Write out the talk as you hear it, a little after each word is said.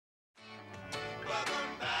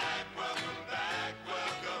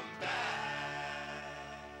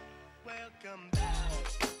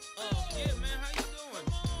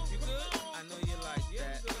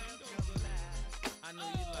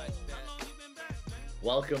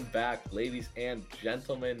Welcome back, ladies and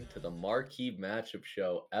gentlemen, to the Marquee Matchup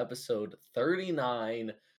Show, episode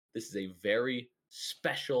 39. This is a very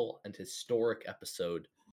special and historic episode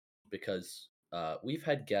because we've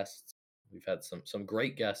had guests, we've had some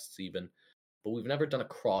great guests even, but we've never done a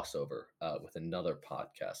crossover with another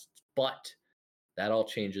podcast. But that all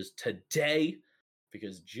changes today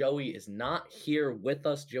because Joey is not here with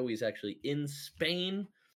us. Joey is actually in Spain.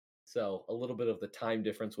 So a little bit of the time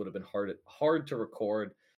difference would have been hard to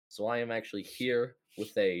record. So I am actually here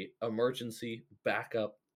with a emergency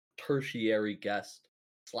backup tertiary guest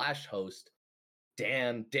 / host,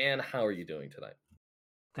 Dan. Dan, how are you doing tonight?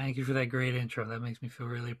 Thank you for that great intro. That makes me feel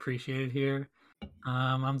really appreciated here.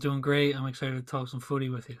 I'm doing great. I'm excited to talk some footy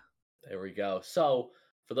with you. There we go. So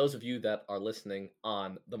for those of you that are listening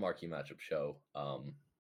on the Marquee Matchup Show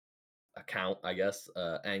account, I guess,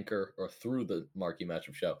 Anchor, or through the Marquee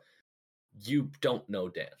Matchup Show, you don't know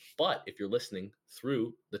Dan. But if you're listening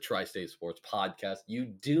through the Tri-State Sports podcast, you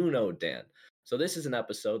do know Dan. So this is an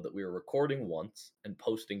episode that we are recording once and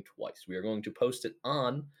posting twice. We are going to post it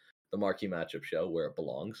on the Marquee Matchup Show where it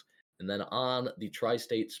belongs, and then on the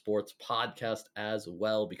Tri-State Sports podcast as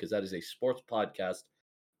well, because that is a sports podcast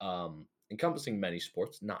encompassing many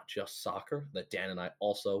sports, not just soccer, that Dan and I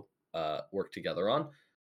also work together on.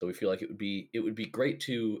 So we feel like it would be great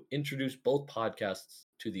to introduce both podcasts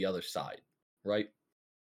to the other side, right?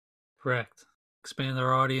 Correct. Expand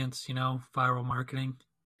their audience, viral marketing.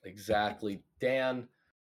 Exactly. Dan,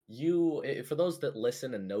 for those that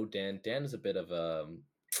listen and know Dan is a bit of a,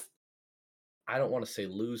 I don't want to say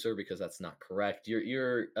loser because that's not correct.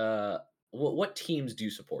 What teams do you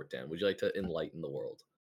support, Dan? Would you like to enlighten the world?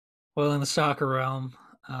 Well, in the soccer realm,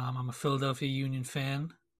 I'm a Philadelphia Union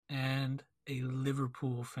fan and a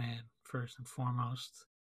Liverpool fan, first and foremost.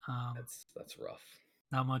 That's rough.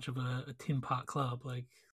 Not much of a tin pot club like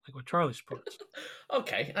what Charlie sports.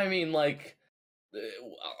 Okay, I mean,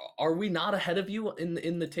 are we not ahead of you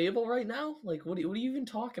in the table right now? Like, what are you even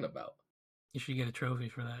talking about? You should get a trophy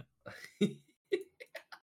for that.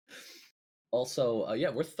 Also,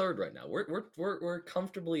 we're third right now. We're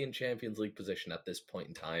comfortably in Champions League position at this point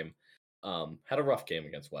in time. Had a rough game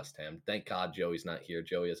against West Ham. Thank God Joey's not here.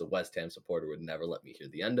 Joey, as a West Ham supporter, would never let me hear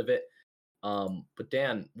the end of it. But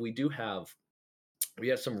Dan, we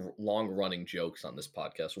have some long running jokes on this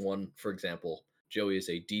podcast. One, for example, Joey is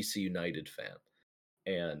a DC United fan.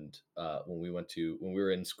 And when we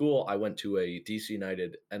were in school, I went to a DC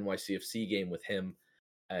United NYCFC game with him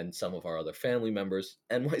and some of our other family members.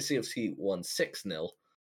 NYCFC won 6-0.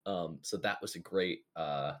 So that was a great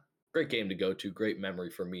game to go to. Great memory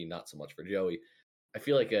for me, not so much for Joey. I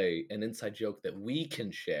feel like an inside joke that we can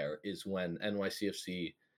share is when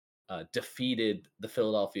NYCFC defeated the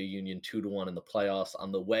Philadelphia Union 2-1 in the playoffs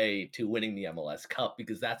on the way to winning the MLS Cup,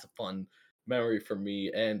 because that's a fun memory for me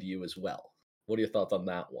and you as well. What are your thoughts on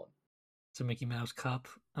that one? It's a Mickey Mouse Cup.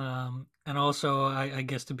 And also, I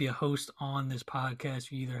guess to be a host on this podcast,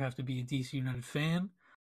 you either have to be a DC United fan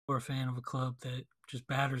or a fan of a club that just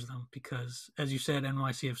batters them, because, as you said,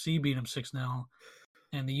 NYCFC beat them 6-0,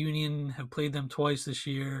 and the Union have played them twice this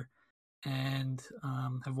year and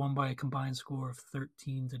have won by a combined score of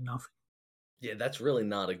 13-0. Yeah, that's really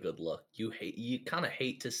not a good look. You kind of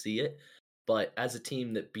hate to see it, but as a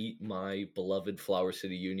team that beat my beloved Flower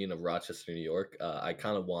City Union of Rochester, New York, I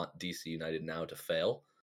kind of want DC United now to fail.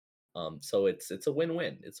 So it's a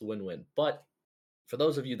win-win. It's a win-win. But for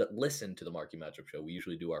those of you that listen to the Marquee Matchup Show, we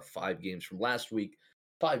usually do our 5 games from last week,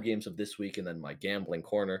 5 games of this week, and then my gambling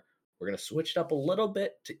corner. We're going to switch it up a little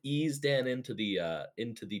bit to ease Dan into the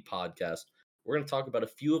podcast. We're going to talk about a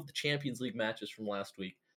few of the Champions League matches from last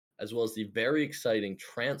week, as well as the very exciting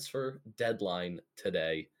transfer deadline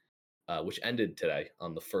today, which ended today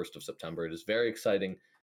on the 1st of September. It is very exciting.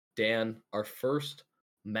 Dan, our first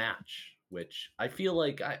match, which I feel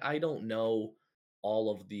like I don't know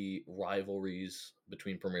all of the rivalries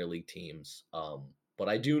between Premier League teams, but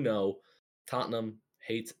I do know Tottenham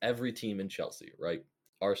hates every team in Chelsea, right?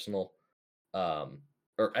 Arsenal,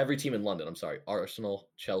 or every team in London, I'm sorry. Arsenal,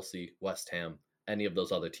 Chelsea, West Ham, any of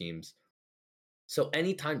those other teams. So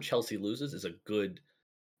anytime Chelsea loses is a good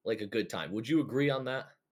time. Would you agree on that?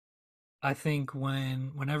 I think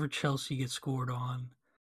whenever Chelsea gets scored on,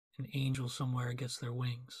 an angel somewhere gets their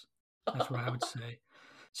wings. That's what I would say.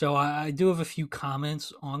 So I do have a few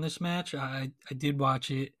comments on this match. I did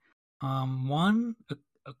watch it. One,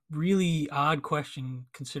 a really odd question,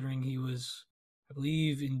 considering he was, I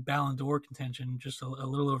believe, in Ballon d'Or contention just a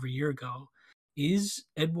little over a year ago. Is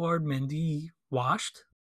Edouard Mendy washed?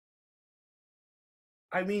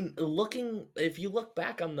 I mean, if you look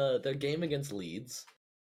back on their game against Leeds,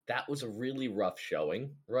 that was a really rough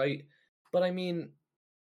showing, right? But I mean,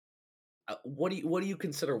 What do you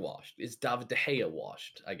consider washed? Is David De Gea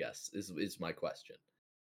washed? I guess is my question.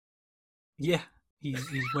 Yeah, he's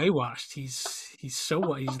way washed. He's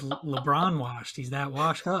LeBron washed. He's that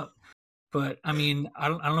washed up. But I mean, I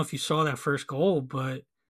don't know if you saw that first goal, but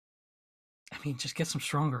I mean, just get some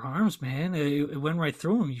stronger arms, man. It went right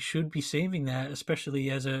through him. You should be saving that, especially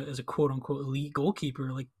as a quote unquote elite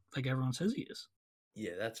goalkeeper, like everyone says he is.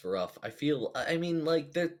 Yeah, that's rough. I mean,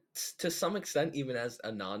 like, there to some extent, even as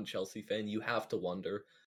a non-Chelsea fan, you have to wonder,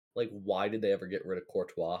 like, why did they ever get rid of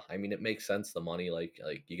Courtois? I mean, it makes sense, the money, like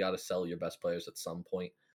you got to sell your best players at some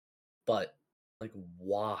point, but like,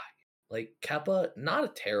 why? Like, Kepa, not a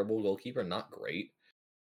terrible goalkeeper, not great.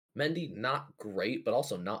 Mendy, not great, but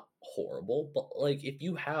also not horrible. But like, if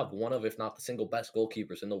you have one of, if not the single best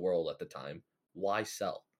goalkeepers in the world at the time, why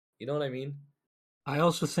sell? You know what I mean? I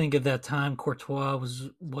also think at that time Courtois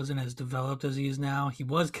wasn't as developed as he is now. He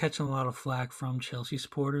was catching a lot of flack from Chelsea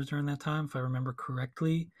supporters during that time, if I remember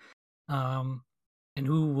correctly. Um, and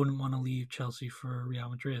who wouldn't want to leave Chelsea for Real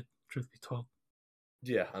Madrid? Truth be told,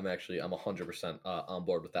 Yeah, I'm 100% on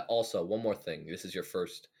board with that. Also, one more thing. This is your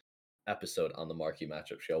first episode on the Marquee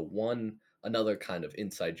Matchup Show. Another kind of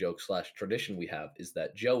inside joke slash tradition we have is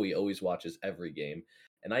that Joey always watches every game,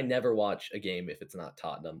 and I never watch a game if it's not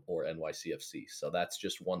Tottenham or NYCFC. So that's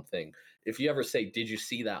just one thing. If you ever say, "Did you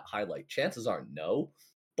see that highlight?" Chances are no,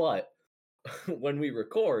 but when we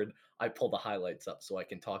record, I pull the highlights up so I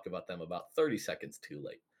can talk about them about 30 seconds too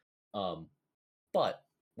late. Um, but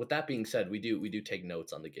with that being said, we do take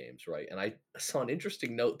notes on the games, right? And I saw an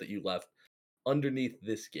interesting note that you left underneath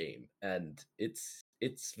this game, and it's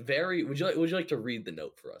very. Would you like to read the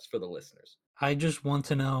note for us for the listeners? I just want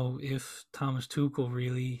to know if Thomas Tuchel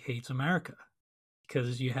really hates America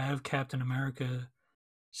because you have Captain America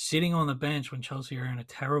sitting on the bench when Chelsea are in a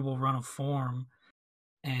terrible run of form.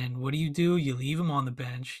 And what do? You leave him on the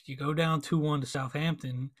bench. You go down 2-1 to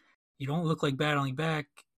Southampton. You don't look like battling back.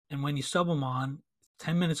 And when you sub him on,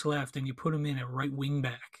 10 minutes left, and you put him in at right wing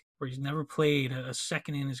back, where he's never played a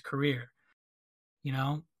second in his career. You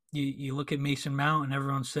know, you look at Mason Mount, and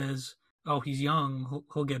everyone says, oh, he's young.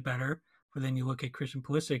 He'll get better. But then you look at Christian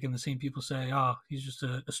Pulisic, and the same people say, oh, he's just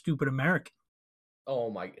a stupid American. Oh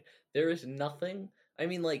my! There is nothing. I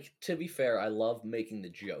mean, like, to be fair, I love making the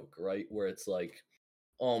joke, right? Where it's like,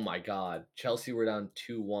 oh my God, Chelsea were down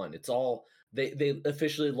 2-1. It's all they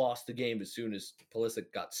officially lost the game as soon as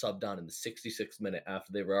Pulisic got subbed on in the 66th minute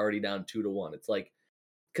after they were already down 2-1. It's like,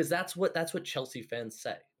 because that's what Chelsea fans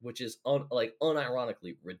say, which is like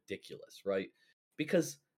unironically ridiculous, right?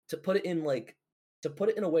 Because to put it in like to put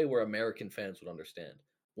it in a way where American fans would understand,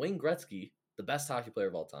 Wayne Gretzky, the best hockey player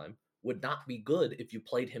of all time, would not be good if you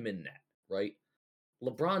played him in net, right?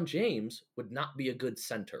 LeBron James would not be a good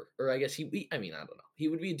center, or I guess I mean, I don't know. He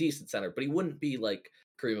would be a decent center, but he wouldn't be like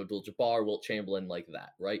Kareem Abdul-Jabbar, Wilt Chamberlain, like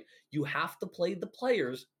that, right? You have to play the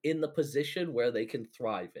players in the position where they can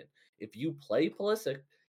thrive in. If you play Pulisic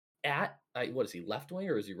what is he, left wing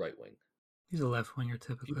or is he right wing? He's a left winger If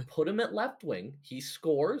you typically. put him at left wing, he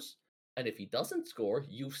scores, and if he doesn't score,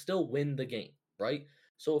 you still win the game, right?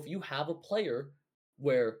 So if you have a player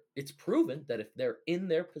where it's proven that if they're in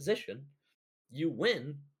their position, you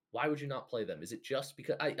win, why would you not play them? Is it just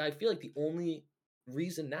because I feel like the only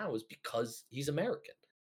reason now is because he's American.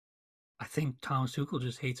 I think Thomas Tuchel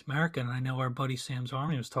just hates America, and I know our buddy Sam's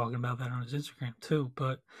Army was talking about that on his Instagram too.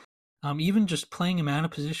 But even just playing him out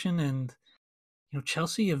of position, and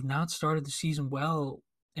Chelsea have not started the season well,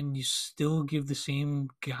 and you still give the same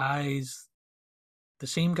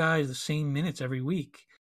minutes every week.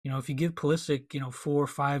 If you give Pulisic 4 or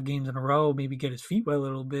 5 games in a row, maybe get his feet wet a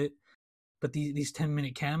little bit, but these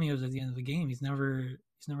 10-minute cameos at the end of the game, he's never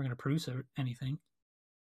going to produce anything.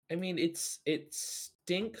 I mean, it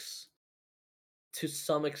stinks to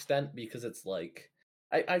some extent because it's like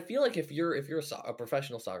I feel like if you're a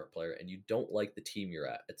professional soccer player and you don't like the team you're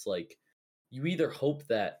at, it's like you either hope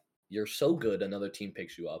that you're so good another team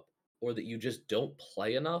picks you up, or that you just don't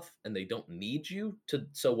play enough and they don't need you to,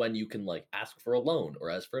 so when you can like ask for a loan or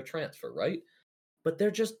ask for a transfer, right? But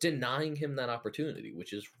they're just denying him that opportunity,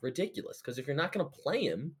 which is ridiculous, because if you're not going to play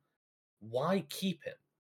him, why keep him?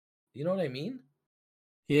 You know what I mean?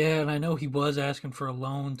 Yeah, and I know he was asking for a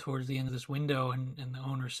loan towards the end of this window, and the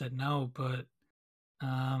owner said no. But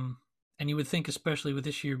um, and you would think, especially with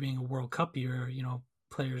this year being a World Cup year,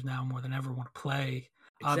 players now more than ever want to play.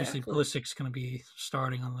 Obviously, Exactly. Pulisic's going to be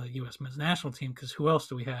starting on the U.S. men's national team because who else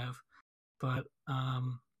do we have? But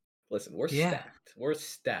Listen, we're yeah, stacked. We're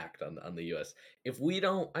stacked on the US. If we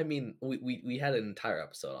don't, I mean, we had an entire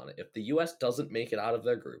episode on it. If the US doesn't make it out of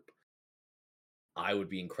their group, I would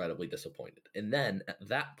be incredibly disappointed. And then at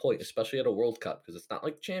that point, especially at a World Cup, because it's not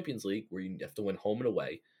like Champions League where you have to win home and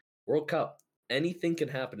away. World Cup, anything can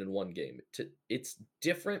happen in one game. It's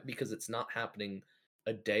different because it's not happening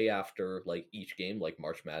a day after like each game, like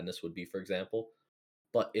March Madness would be, for example.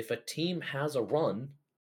 But if a team has a run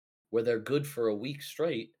where they're good for a week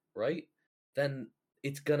straight, right? Then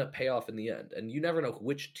it's gonna pay off in the end. And you never know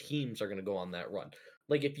which teams are gonna go on that run.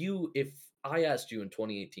 Like if I asked you in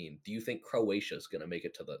 2018, do you think Croatia is gonna make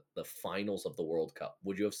it to the finals of the World Cup?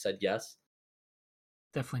 Would you have said yes?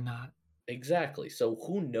 Definitely not. Exactly. So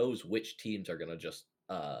who knows which teams are gonna just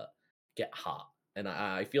get hot? And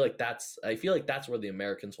I feel like that's where the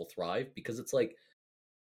Americans will thrive because it's like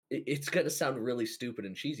it's going to sound really stupid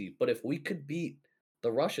and cheesy, but if we could beat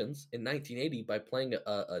the Russians in 1980 by playing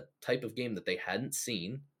a type of game that they hadn't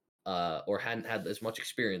seen or hadn't had as much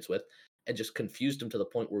experience with, and just confused them to the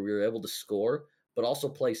point where we were able to score, but also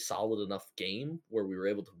play solid enough game where we were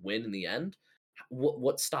able to win in the end,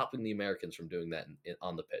 what's stopping the Americans from doing that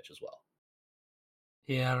on the pitch as well?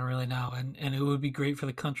 Yeah, I don't really know, and it would be great for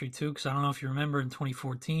the country too, because I don't know if you remember in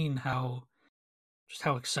 2014 how just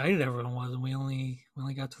how excited everyone was, and we only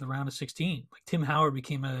got to the round of 16. Like Tim Howard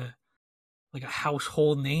became a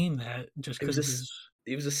household name that just He was because of his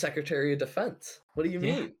he was a Secretary of Defense. What do you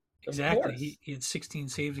yeah, mean? Of exactly. course. He had 16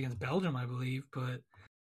 saves against Belgium, I believe. But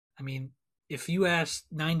I mean, if you asked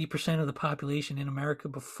 90% of the population in America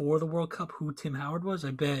before the World Cup who Tim Howard was,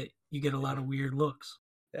 I bet you get a lot Yeah. of weird looks.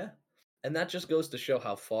 Yeah. And that just goes to show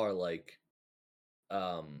how far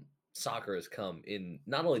soccer has come in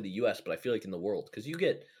not only the US, but I feel like in the world. Because you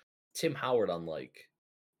get Tim Howard on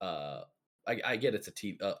uh, I get it's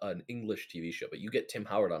an English TV show, but you get Tim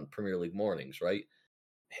Howard on Premier League mornings, right?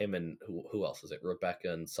 Him and who else is it?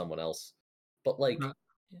 Rebecca and someone else. But like Right.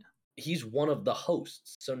 Yeah. he's one of the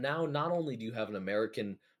hosts. So now not only do you have an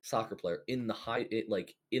American soccer player in the high it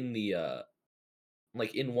like in the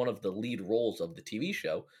like in one of the lead roles of the TV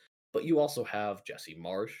show, but you also have Jesse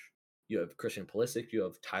Marsh, you have Christian Pulisic, you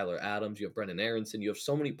have Tyler Adams, you have Brendan Aronson, you have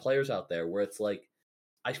so many players out there where it's like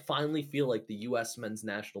I finally feel like the US men's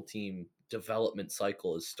national team development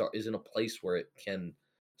cycle is in a place where it can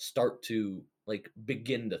start to like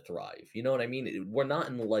begin to thrive. You know what I mean? We're not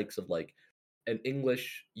in the likes of like an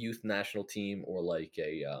English youth national team or like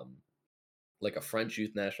a French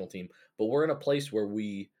youth national team, but we're in a place where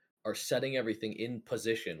we are setting everything in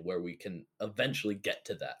position where we can eventually get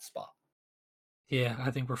to that spot. Yeah,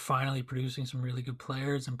 I think we're finally producing some really good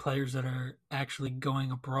players and players that are actually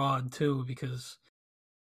going abroad too, because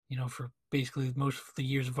for basically most of the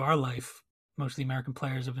years of our life, most of the American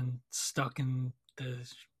players have been stuck in the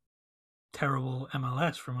terrible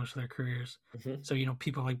MLS for most of their careers. Mhm. So,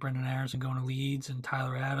 people like Brendan Aronson going to Leeds and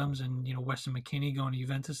Tyler Adams and, Weston McKennie going to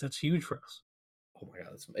Juventus, that's huge for us. Oh my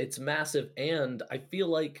god, it's massive, and I feel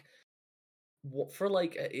like for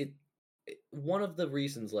like one of the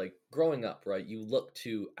reasons like growing up, right? You look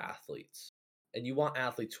to athletes, and you want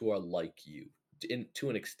athletes who are like you to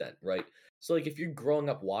an extent, right? So like if you're growing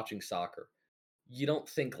up watching soccer, you don't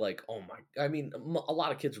think like, oh my. I mean, a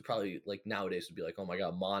lot of kids would probably like nowadays would be like, oh my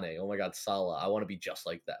god, Mane, oh my god, Salah, I want to be just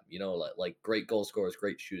like them. Like great goal scorers,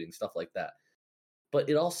 great shooting, stuff like that. But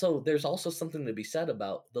there's also something to be said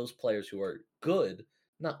about those players who are good,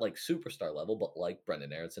 not like superstar level, but like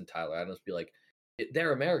Brendan Aronson, Tyler Adams, be like,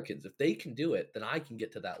 they're Americans. If they can do it, then I can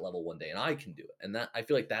get to that level one day, and I can do it. And that I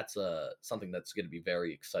feel like that's something that's going to be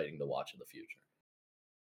very exciting to watch in the future.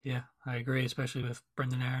 Yeah, I agree, especially with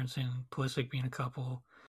Brendan Aronson and Pulisic being a couple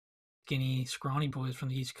skinny, scrawny boys from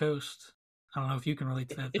the East Coast. I don't know if you can relate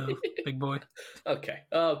to that, though, big boy.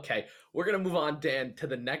 Okay. We're gonna move on, Dan, to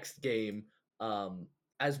the next game.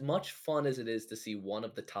 As much fun as it is to see one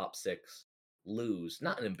of the top six lose,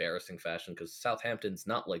 not in embarrassing fashion, because Southampton's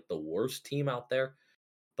not like the worst team out there,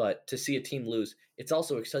 but to see a team lose, it's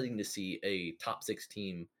also exciting to see a top six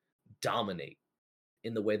team dominate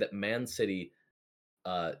in the way that Man City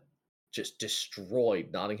uh, just destroyed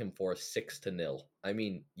Nottingham Forest 6-0. I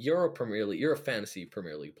mean, you're a fantasy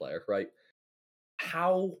Premier League player, right?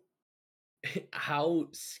 How how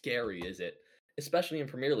scary is it, especially in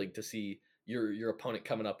Premier League, to see your opponent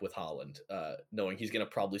coming up with Holland, knowing he's going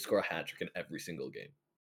to probably score a hat trick in every single game?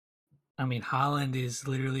 I mean, Holland is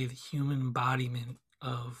literally the human embodiment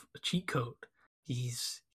of a cheat code.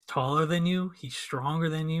 He's taller than you, he's stronger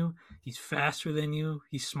than you, he's faster than you,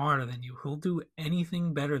 he's smarter than you. He'll do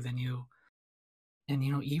anything better than you. And,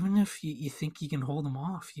 even if you think you can hold him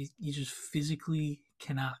off, you just physically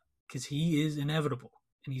cannot because he is inevitable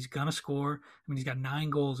and he's going to score. I mean, he's got 9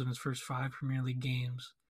 goals in his first 5 Premier League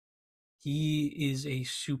games. He is a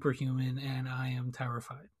superhuman, and I am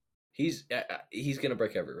terrified. He's gonna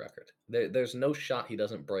break every record. There's no shot he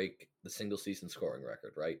doesn't break the single season scoring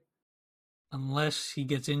record, right? Unless he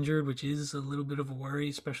gets injured, which is a little bit of a worry,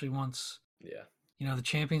 especially once Yeah. the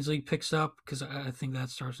Champions League picks up, because I think that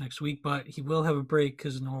starts next week. But he will have a break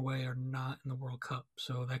because Norway are not in the World Cup,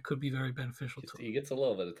 so that could be very beneficial to him. He gets a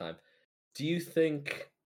little bit of time. Do you think?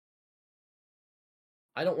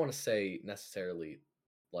 I don't want to say necessarily,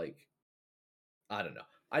 like, I don't know.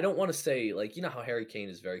 I don't want to say, like, you know how Harry Kane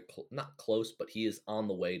is very not close, but he is on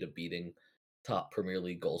the way to beating top Premier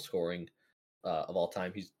League goal scoring of all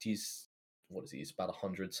time. He's what is he? He's about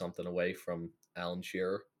 100 something away from Alan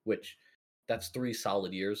Shearer, which that's 3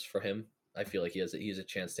 solid years for him. I feel like he has a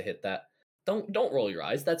chance to hit that. Don't roll your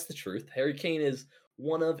eyes. That's the truth. Harry Kane is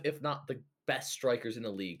one of, if not the best strikers in the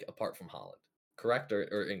league, apart from Holland. Correct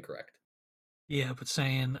or incorrect? Yeah, but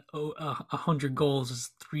saying 100 goals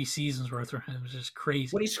is 3 seasons worth for him is just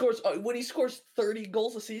crazy. When he scores 30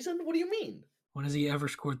 goals a season, what do you mean? When has he ever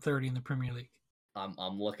scored 30 in the Premier League?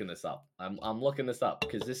 I'm looking this up. I'm looking this up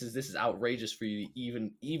because this is outrageous for you to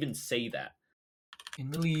even say that. In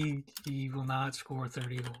the league, he will not score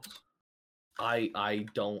 30 goals. I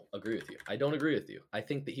don't agree with you. I don't agree with you. I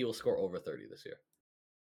think that he will score over 30 this year.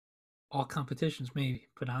 All competitions, maybe,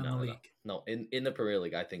 but not in the league. No. In the Premier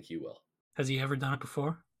League, I think he will. Has he ever done it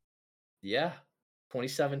before? Yeah.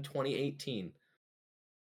 27, 2018.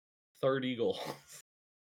 30 goals.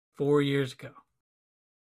 4 years ago.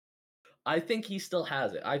 I think he still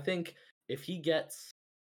has it. I think if he gets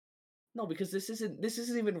no, because this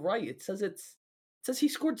isn't even right. It says he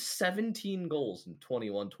scored 17 goals in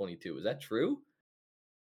 21-22. Is that true?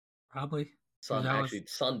 Probably.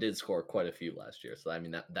 Son did score quite a few last year, so I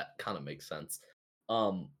mean that kind of makes sense.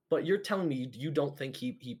 But you're telling me you don't think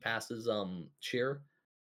he passes Shearer?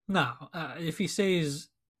 No, if he stays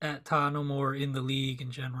at Tottenham or in the league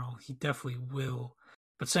in general, he definitely will.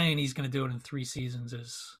 But saying he's going to do it in 3 seasons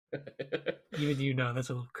is, even that's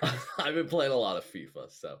a little crazy. I've been playing a lot of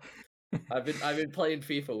FIFA, so I've been playing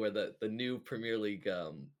FIFA where the new Premier League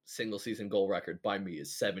single season goal record by me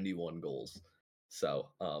is 71 goals. So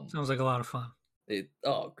sounds like a lot of fun.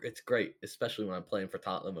 It's great, especially when I'm playing for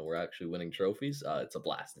Tottenham and we're actually winning trophies. It's a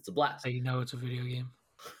blast. It's a blast. It's a video game.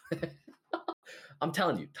 I'm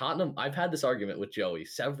telling you, Tottenham. I've had this argument with Joey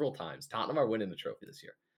several times. Tottenham are winning the trophy this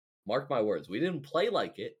year. Mark my words. We didn't play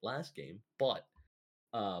like it last game, but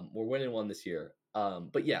we're winning one this year.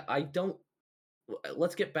 But yeah, I don't.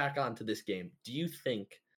 Let's get back onto this game. Do you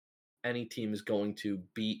think any team is going to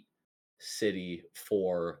beat City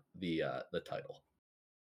for the title?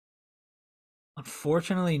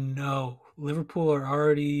 Unfortunately, no. Liverpool are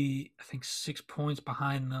already, I think, 6 points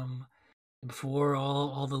behind them. Before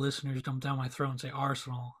all the listeners jump down my throat and say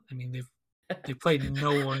Arsenal, I mean they've played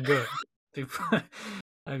no one good. They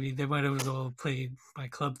might have as well played my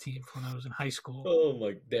club team when I was in high school. Oh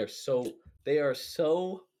my! They are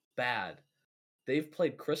so bad. They've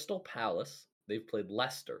played Crystal Palace. They've played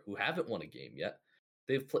Leicester, who haven't won a game yet.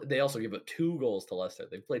 They also give up 2 goals to Leicester.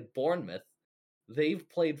 They've played Bournemouth. They've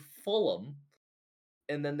played Fulham,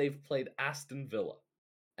 and then they've played Aston Villa.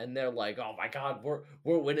 And they're like, "Oh my god, we're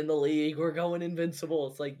winning the league. We're going invincible."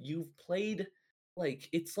 It's like you've played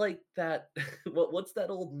it's like that what's that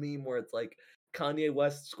old meme where it's like Kanye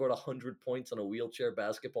West scored 100 points on a wheelchair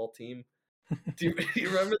basketball team? Do you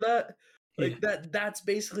remember that? Yeah. Like that's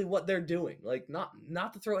basically what they're doing. Like not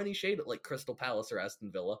to throw any shade at like Crystal Palace or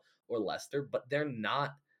Aston Villa or Leicester, but they're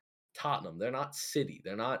not Tottenham. They're not City.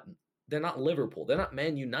 They're not Liverpool. They're not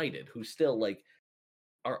Man United, who still like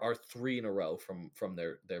are 3 in a row from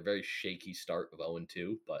their very shaky start of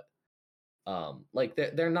 0-2, but like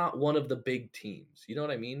they're not one of the big teams. You know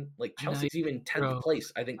what I mean? Like I know you Chelsea's even didn't 10th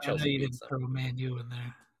place. I think I know Chelsea you beats didn't them. throw Man U in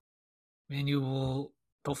there.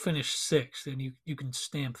 They'll finish 6th, and you can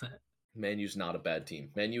stamp that. Man U's not a bad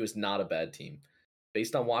team. Man U is not a bad team.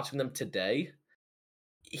 Based on watching them today,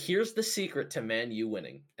 here's the secret to Man U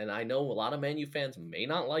winning. And I know a lot of Man U fans may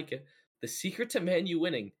not like it. The secret to Man U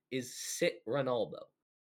winning is sit Ronaldo.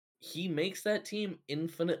 He makes that team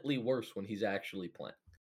infinitely worse when he's actually playing.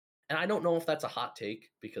 And I don't know if that's a hot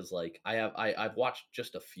take because like I've watched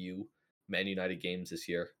just a few Man United games this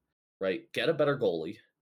year, right? Get a better goalie,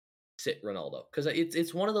 sit Ronaldo. Because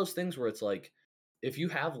it's one of those things where it's like if you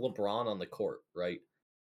have LeBron on the court, right?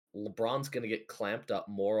 LeBron's gonna get clamped up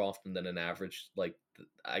more often than an average, like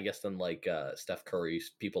I guess than like Steph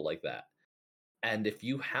Curry's people like that. And if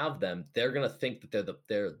you have them, they're gonna think that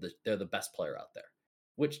they're the best player out there,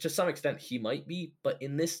 which to some extent he might be, but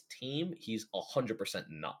in this team he's 100%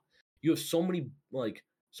 not. You have so many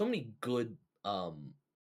good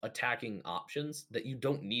attacking options that you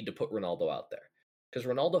don't need to put Ronaldo out there. because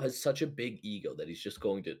Ronaldo has such a big ego that he's just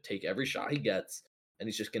going to take every shot he gets, and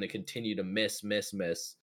he's just going to continue to miss, miss,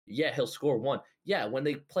 miss. Yeah, he'll score one. Yeah, when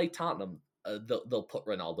they play Tottenham, they'll put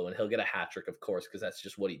Ronaldo and he'll get a hat trick, of course, because that's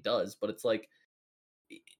just what he does. But it's like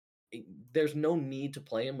there's no need to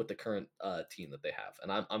play him with the current team that they have,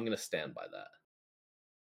 and I'm going to stand by that.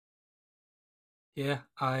 Yeah,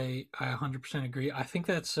 I 100% agree. I think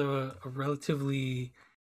that's a relatively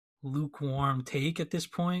lukewarm take at this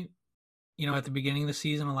point. You know, at the beginning of the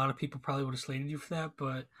season, a lot of people probably would have slated you for that,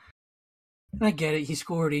 but and I get it. He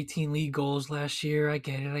scored 18 league goals last year. I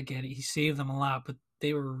get it. I get it. He saved them a lot, but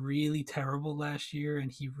they were really terrible last year,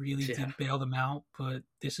 and he really Yeah, did bail them out. But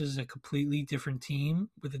this is a completely different team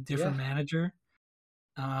with a different yeah. manager.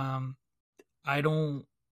 Um, I don't,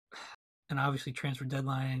 and obviously transfer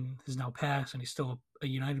deadline has now passed, and he's still a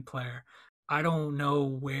United player. I don't know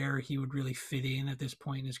where he would really fit in at this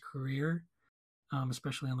point in his career,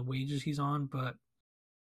 especially on the wages he's on. But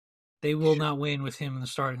they He will should not win with him in the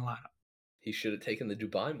starting lineup. he should have taken the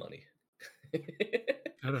Dubai money.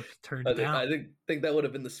 Could have turned I it think down. I think that would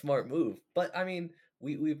have been the smart move. But I mean,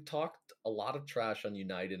 we've talked a lot of trash on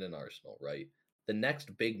United and Arsenal, right? The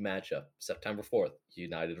next big matchup, September 4th,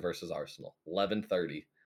 United versus Arsenal, 11:30.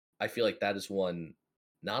 I feel like that is one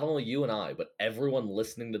not only you and I, but everyone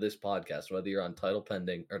listening to this podcast, whether you're on title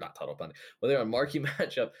pending or not title pending, whether you're on Marquee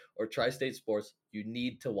Matchup or Tri-State Sports, you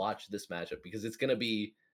need to watch this matchup because it's going to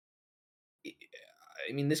be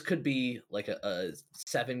I mean, this could be like a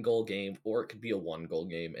 7 goal game, or it could be a 1 goal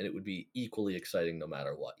game, and it would be equally exciting no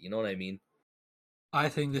matter what. You know what I mean? I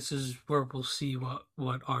think this is where we'll see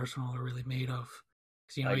what Arsenal are really made of.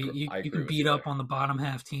 Because I you agree can with beat you up there. on the bottom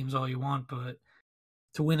half teams all you want, but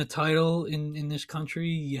to win a title in this country,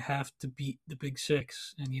 you have to beat the big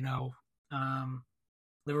six. And um,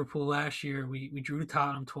 Liverpool last year, we drew to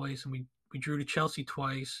Tottenham twice, and we drew to Chelsea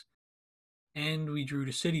twice, and we drew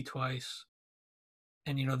to City twice.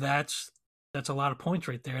 And that's a lot of points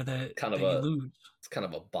right there Kind of that you a lose. it's kind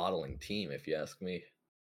of a bottling team, if you ask me.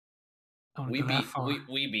 I want We to go that beat far.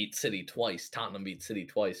 we beat City twice. Tottenham beat City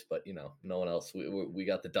twice, but no one else. We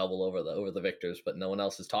got the double over the victors, but no one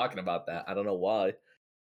else is talking about that. I don't know why. They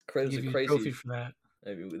Crazy, give you a trophy crazy. for that.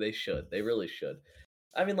 I mean, they should. They really should.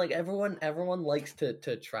 I mean, like everyone likes to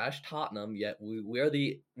trash Tottenham, yet we are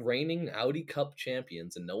the reigning Audi Cup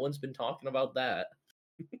champions, and no one's been talking about that.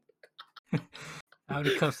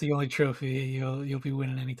 Audi Cup's the only trophy you'll be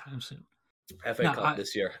winning anytime soon. FA No, Cup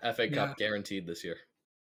this year. FA yeah, Cup guaranteed this year.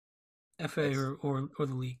 FA That's or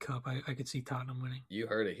the League Cup. I could see Tottenham winning. you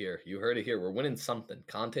heard it here. You heard it here. We're winning something.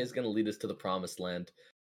 Conte's going to lead us to the promised land.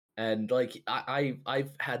 And like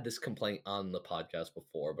I've had this complaint on the podcast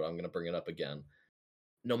before, but I'm going to bring it up again.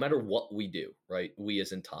 No matter what we do, right? We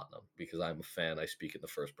as in Tottenham, because I'm a fan, I speak in the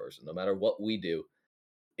first person. No matter what we do,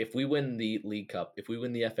 if we win the League Cup, if we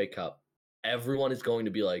win the FA Cup, everyone is going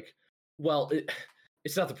to be like, well,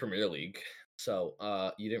 it's not the Premier League, so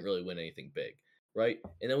you didn't really win anything big, right?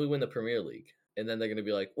 And then we win the Premier League, and then they're going to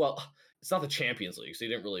be like, well, it's not the Champions League, so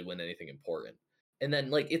you didn't really win anything important. And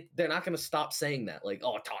then they're not going to stop saying that, like,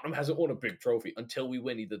 oh, Tottenham hasn't won a big trophy until we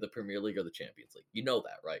win either the Premier League or the Champions League. You know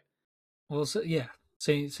that, right? Well, so, yeah,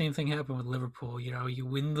 same thing happened with Liverpool. You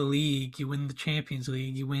win the league, you win the Champions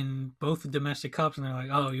League, you win both the domestic cups, and they're like,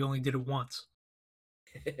 oh, you only did it once.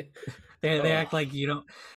 They Oh, act like you don't.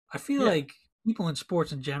 I feel yeah, like people in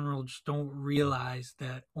sports in general just don't realize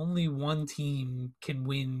that only one team can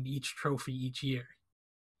win each trophy each year.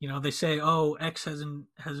 They say, "Oh, X hasn't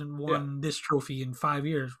yeah. won this trophy in 5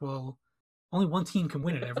 years." Well, only one team can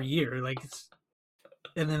win it every year.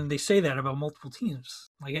 And then they say that about multiple teams.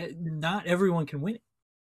 Not everyone can win it.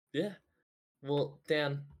 Yeah. Well,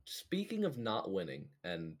 Dan, speaking of not winning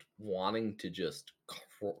and wanting to just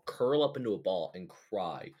curl up into a ball and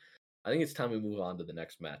cry, I think it's time we move on to the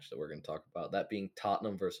next match that we're going to talk about. That being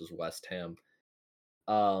Tottenham versus West Ham.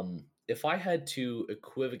 If I had to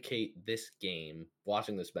equivocate this game,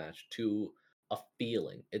 watching this match, to a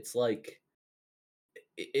feeling, it's like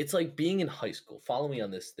being in high school. Follow me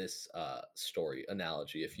on this story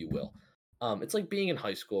analogy, if you will. It's like being in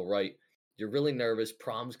high school, right? You're really nervous.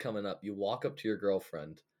 Prom's coming up. You walk up to your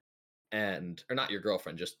girlfriend, and or not your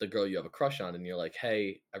girlfriend, just the girl you have a crush on, and you're like,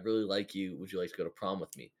 "Hey, I really like you. Would you like to go to prom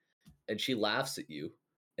with me?" And she laughs at you,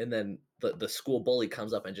 and then the school bully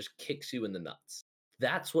comes up and just kicks you in the nuts.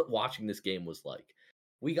 That's what watching this game was like.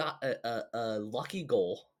 We got a lucky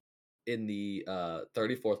goal in the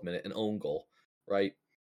 34th minute, an own goal, right?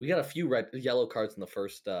 We got a few yellow cards in the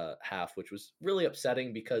first half, which was really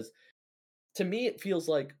upsetting because to me it feels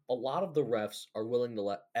like a lot of the refs are willing to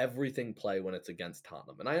let everything play when it's against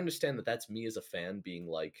Tottenham. And I understand that that's me as a fan being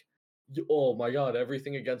like, Oh my god,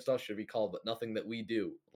 everything against us should be called, but nothing that we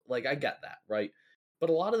do. Like, I get that, right? But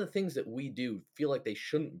a lot of the things that we do feel like they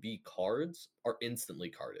shouldn't be cards are instantly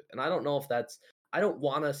carded. And I don't know if that's I don't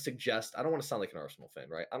want to suggest, I don't want to sound like an Arsenal fan,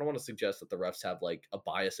 right? I don't want to suggest that the refs have like a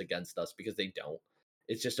bias against us because they don't.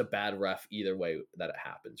 It's just a bad ref either way that it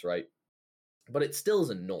happens, right? But it still is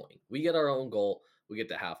annoying. We get our own goal. We get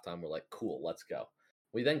to halftime. We're like, cool, let's go.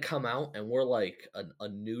 We then come out and we're like a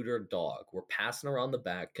neutered dog. We're passing around the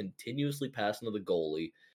back, continuously passing to the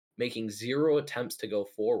goalie, making zero attempts to go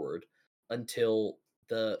forward until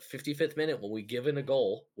the 55th minute when we give in a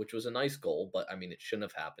goal, which was a nice goal, but I mean, it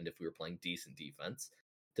shouldn't have happened if we were playing decent defense.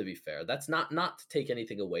 To be fair, that's not to take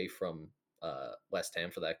anything away from West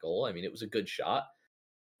Ham for that goal. I mean, it was a good shot,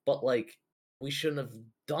 but like we shouldn't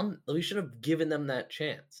have given them that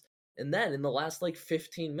chance. And then in the last like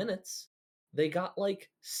 15 minutes, they got like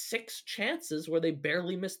six chances where they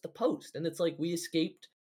barely missed the post. And it's like we escaped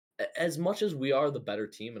as much as we are the better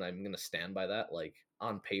team, and I'm gonna stand by that. Like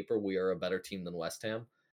on paper, we are a better team than West Ham.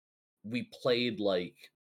 We played like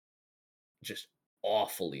just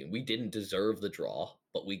awfully, and we didn't deserve the draw,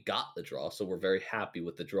 but we got the draw, so we're very happy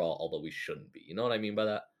with the draw, although we shouldn't be. You know what I mean by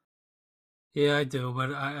that? Yeah, I do,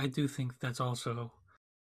 but I do think that's also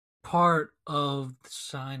part of the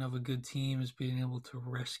sign of a good team is being able to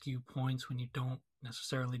rescue points when you don't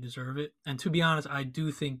necessarily deserve it. And to be honest, I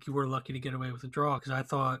do think you were lucky to get away with a draw because I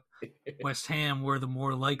thought West Ham were the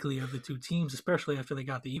more likely of the two teams, especially after they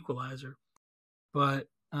got the equalizer. But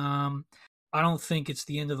I don't think it's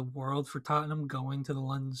the end of the world for Tottenham going to the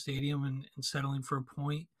London Stadium and settling for a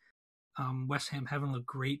point. West Ham haven't looked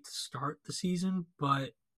great to start the season,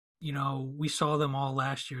 but we saw them all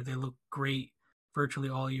last year. They looked great virtually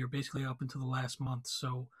all year, basically up until the last month.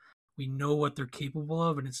 So we know what they're capable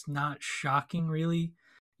of, and it's not shocking, really.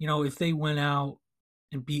 If they went out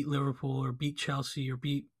and beat Liverpool or beat Chelsea or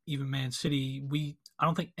beat even Man City, I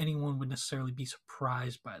don't think anyone would necessarily be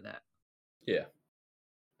surprised by that. Yeah.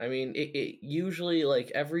 I mean, it usually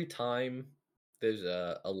like every time there's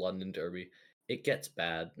a London derby, it gets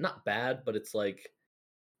bad. Not bad, but it's like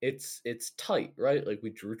it's tight, right? Like we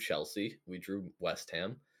drew Chelsea, we drew West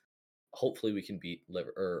Ham. Hopefully, we can beat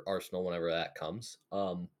Liver or Arsenal whenever that comes.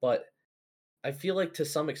 But I feel like to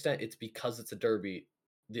some extent it's because it's a derby,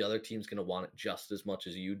 the other team's going to want it just as much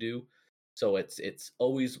as you do. So it's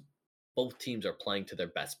always both teams are playing to their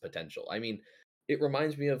best potential. I mean, it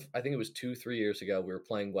reminds me of I think it was 2 3 years ago we were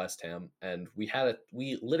playing West Ham and we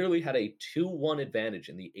literally had a 2-1 advantage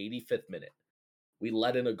in the 85th minute. We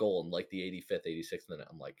let in a goal in like the 85th, 86th minute.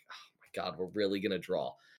 I'm like, oh my god, we're really gonna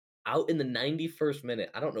draw. Out in the 91st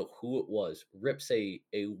minute, I don't know who it was, rips a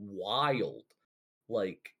wild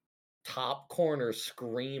like top corner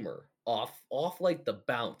screamer off like the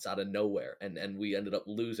bounce out of nowhere, and we ended up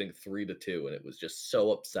losing 3-2, and it was just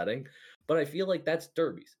so upsetting. But I feel like that's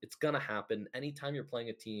derbies. It's gonna happen anytime you're playing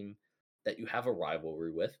a team that you have a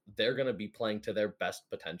rivalry with. They're gonna be playing to their best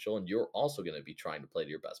potential, and you're also gonna be trying to play to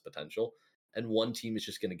your best potential. And one team is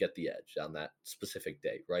just gonna get the edge on that specific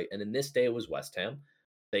day, right? And in this day, it was West Ham.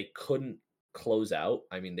 They couldn't close out.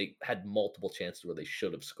 I mean, they had multiple chances where they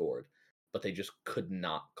should have scored, but they just could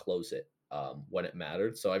not close it when it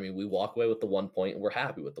mattered. So I mean, we walk away with the 1 point, and we're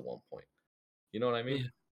happy with the 1 point. You know what I mean?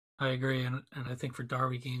 Yeah, I agree, and I think for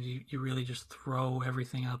derby games, you really just throw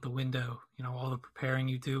everything out the window. All the preparing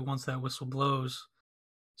you do once that whistle blows,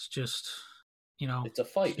 it's just It's a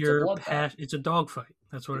fight. It's a pure bloodbath. passion. It's a dogfight.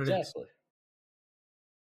 That's what it is. Exactly.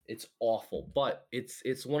 It's awful, but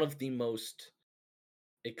it's one of the most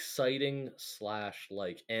exciting slash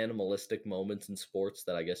like animalistic moments in sports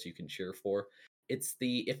that I guess you can cheer for. It's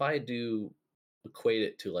the if I do equate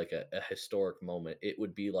it to like a historic moment, it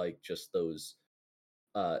would be like just those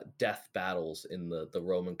death battles in the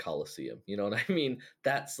Roman Colosseum. You know what I mean?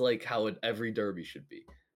 That's like how every derby should be.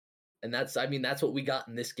 And that's I mean that's what we got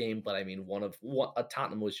in this game. But I mean one of what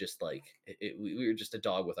Tottenham was just like we were just a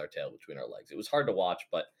dog with our tail between our legs. It was hard to watch,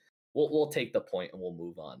 but we'll take the point and we'll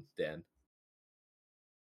move on.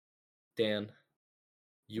 Dan,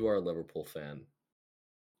 you are a Liverpool fan.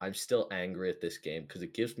 I'm still angry at this game because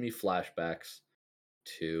it gives me flashbacks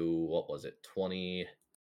to what was it 20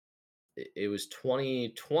 it was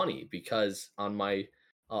 2020 because on my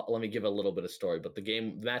let me give a little bit of story, but the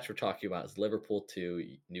match we're talking about is Liverpool 2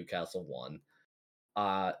 Newcastle 1.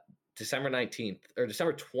 uh December 19th or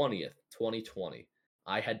December 20th 2020,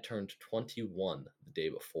 I had turned 21 the day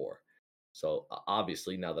before. So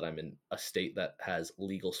obviously now that I'm in a state that has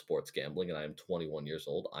legal sports gambling and I am 21 years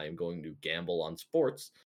old, I am going to gamble on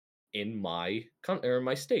sports in my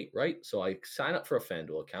state, right? So I sign up for a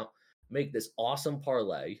FanDuel account, make this awesome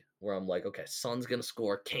parlay where I'm like, okay, Son's gonna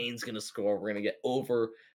score, Kane's gonna score, we're gonna get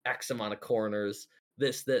over X amount of corners,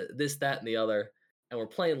 that, and the other, and we're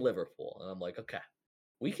playing Liverpool. And I'm like, okay,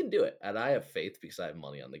 we can do it. And I have faith because I have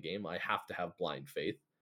money on the game. I have to have blind faith.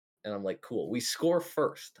 And I'm like, cool. We score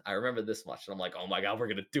first. I remember this much. And I'm like, oh my God, we're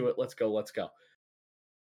going to do it. Let's go. Let's go.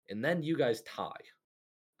 And then you guys tie.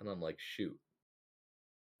 And I'm like, shoot.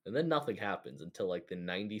 And then nothing happens until like the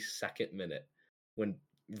 92nd minute when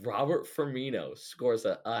Robert Firmino scores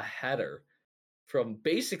a header from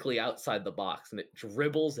basically outside the box and it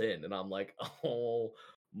dribbles in. And I'm like, oh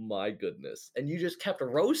my goodness. And you just kept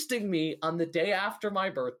roasting me on the day after my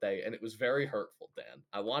birthday. And it was very hurtful, Dan.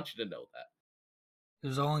 I want you to know that. It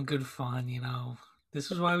was all in good fun, you know. This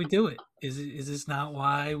is why we do it. Is this not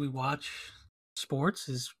why we watch sports?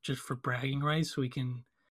 Is just for bragging rights so we can,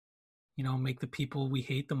 you know, make the people we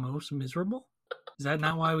hate the most miserable? Is that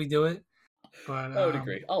not why we do it? But I would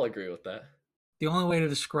agree. I'll agree with that. the only way to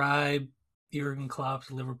describe Jurgen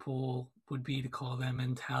Klopp's Liverpool would be to call them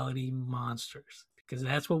mentality monsters, because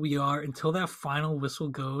that's what we are until that final whistle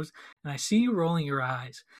goes. And I see you rolling your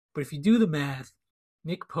eyes, but if you do the math,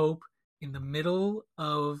 Nick Pope, in the middle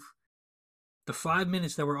of the 5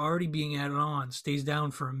 minutes that were already being added on, stays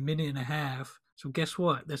down for a minute and a half. So guess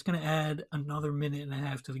what? That's going to add another minute and a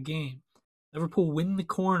half to the game. Liverpool win the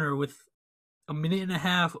corner with a minute and a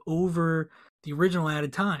half over the original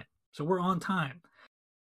added time. So we're on time.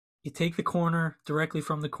 You take the corner directly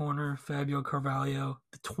from the corner, Fabio Carvalho.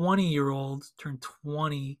 The 20-year-old turned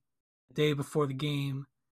 20 the day before the game,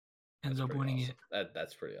 ends up winning awesome.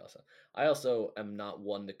 That's pretty awesome. I also am not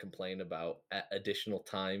one to complain about additional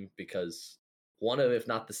time because one of, if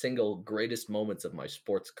not the single greatest moments of my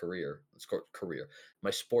sports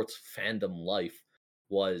my sports fandom life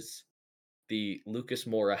was the Lucas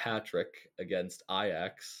Moura hat trick against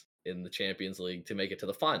Ajax in the Champions League to make it to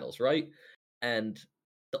the finals, right? And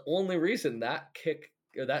the only reason that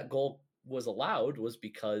goal was allowed was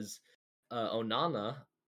because Onana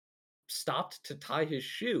stopped to tie his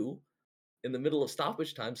shoe in the middle of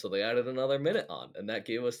stoppage time, so they added another minute on, and that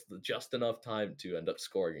gave us just enough time to end up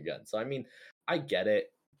scoring again. So I mean, I get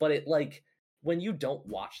it, but it, like, when you don't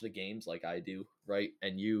watch the games like I do, right,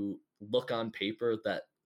 and you look on paper that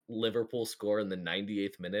Liverpool score in the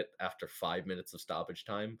 98th minute after 5 minutes of stoppage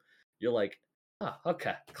time, you're like, oh,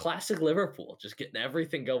 okay, classic Liverpool, just getting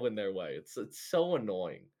everything going their way. It's so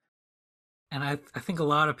annoying. And I think a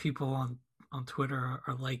lot of people on Twitter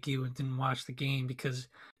are like you and didn't watch the game because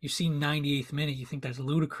you see 98th minute, you think that's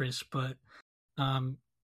ludicrous, but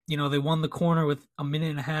you know, they won the corner with a minute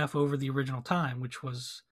and a half over the original time, which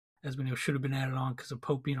was, as we know, should have been added on because of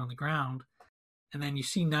Pope being on the ground. And then you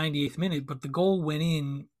see 98th minute, but the goal went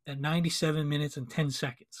in at 97 minutes and 10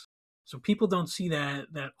 seconds. So people don't see that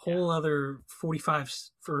whole other 45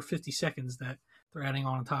 for 50 seconds that they're adding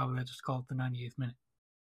on top of that, just call it the 98th minute.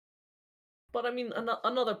 But I mean,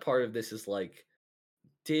 another part of this is like,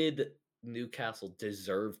 did Newcastle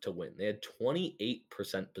deserve to win? They had 28%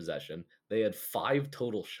 possession. They had 5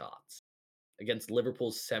 total shots against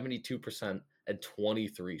Liverpool's 72% and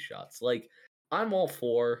 23 shots. Like, I'm all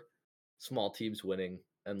for small teams winning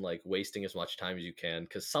and like wasting as much time as you can,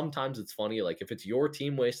 because sometimes it's funny. Like, if it's your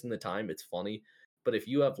team wasting the time, it's funny. But if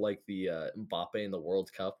you have like the Mbappe in the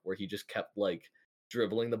World Cup where he just kept like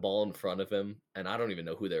dribbling the ball in front of him, and I don't even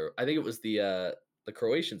know who they were. I think it was the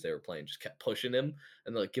Croatians they were playing, just kept pushing him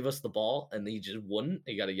and like, give us the ball, and he just wouldn't.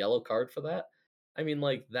 He got a yellow card for that. I mean,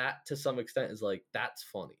 like, that to some extent is like, that's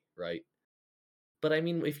funny, right? But I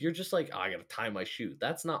mean, if you're just like, oh, I gotta tie my shoe,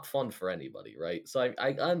 that's not fun for anybody, right? So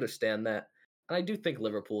I understand that, and I do think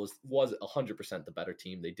Liverpool was 100% the better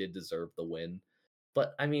team. They did deserve the win,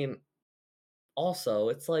 but I mean, also,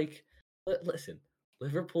 it's like, listen,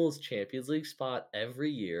 Liverpool's Champions League spot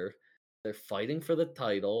every year. They're fighting for the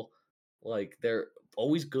title. Like, they're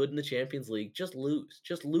always good in the Champions League. Just lose.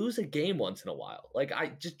 Just lose a game once in a while. Like,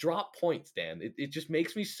 I just drop points, Dan. It just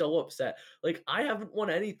makes me so upset. Like, I haven't won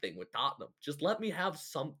anything with Tottenham. Just let me have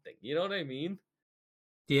something. You know what I mean?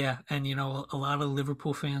 Yeah, and you know, a lot of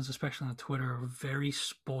Liverpool fans, especially on Twitter, are very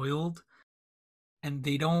spoiled, and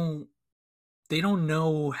they don't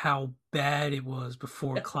know how bad it was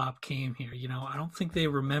before Klopp came here. You know, I don't think they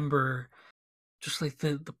remember just like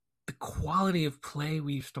the quality of play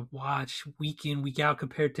we used to watch week in, week out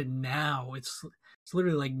compared to now. It's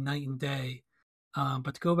literally like night and day.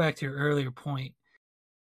 But to go back to your earlier point,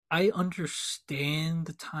 I understand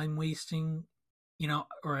the time wasting, you know,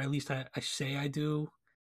 or at least I say I do,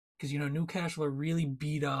 because, you know, Newcastle are really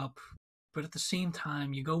beat up, but at the same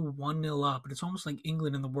time, you go 1-0 up, and it's almost like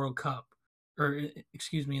England in the World Cup, or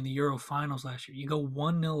excuse me, in the Euro finals last year. You go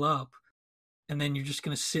 1-0 up, and then you're just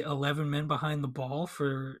going to sit 11 men behind the ball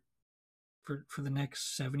for the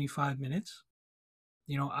next 75 minutes.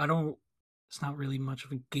 I don't. It's not really much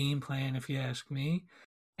of a game plan, if you ask me.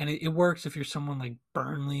 And it works if you're someone like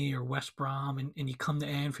Burnley or West Brom, and you come to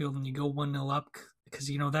Anfield and you go 1-0 up,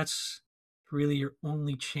 because that's really your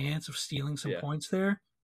only chance of stealing some Yeah. points there.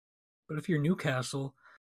 But if you're Newcastle,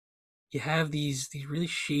 you have these really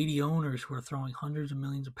shady owners who are throwing hundreds of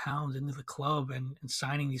millions of pounds into the club, and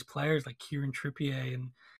signing these players like Kieran Trippier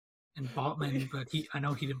and Botman. But I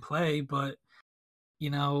know he didn't play, but you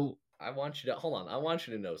know, I want you to hold on. I want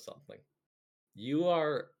you to know something. You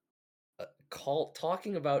are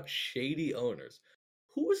talking about shady owners.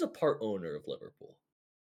 Who is a part owner of Liverpool?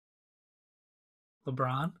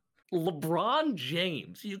 LeBron. LeBron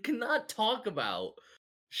James. You cannot talk about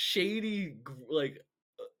shady,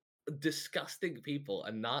 disgusting people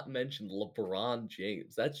and not mention LeBron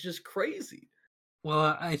James. That's just crazy.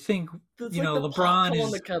 Well, I think That's like the pot LeBron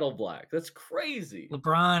calling the is kettle black. That's crazy.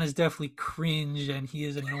 LeBron is definitely cringe, and he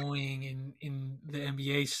is annoying in the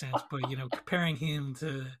NBA sense. But comparing him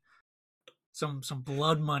to some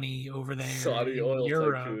blood money over there Saudi in oil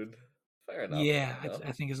Europe, tycoon. Fair enough. yeah, Fair enough.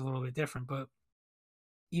 I think is a little bit different. But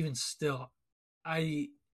even still, I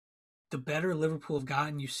the better Liverpool have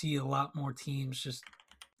gotten, you see a lot more teams just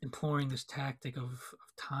employing this tactic of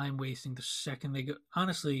time wasting the second they go.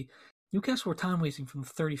 Honestly, Newcastle were time wasting from the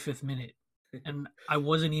 35th minute, and I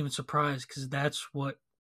wasn't even surprised because that's what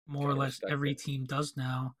more or Gotta less respect every it. team does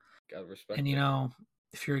now. Gotta And respect it.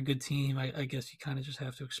 if you're a good team, I guess you kind of just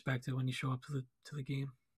have to expect it when you show up to the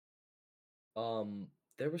game.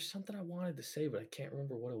 There was something I wanted to say, but I can't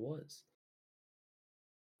remember what it was.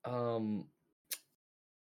 Um,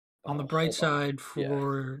 On the oh, bright hold on. side Yeah.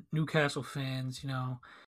 for Newcastle fans,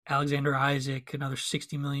 Alexander Isaac, another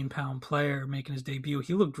 60 million pound player making his debut,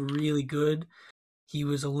 he looked really good. He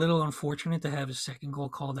was a little unfortunate to have his second goal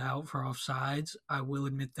called out for offsides. I will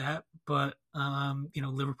admit that, but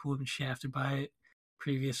Liverpool have been shafted by it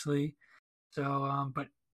previously. So, but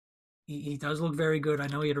he does look very good. I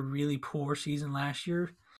know he had a really poor season last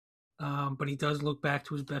year, but he does look back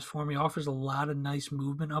to his best form. He offers a lot of nice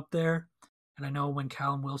movement up there. And I know when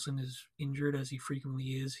Callum Wilson is injured, as he frequently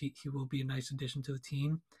is, he will be a nice addition to the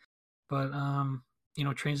team. But,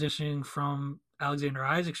 transitioning from Alexander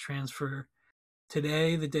Isaac's transfer,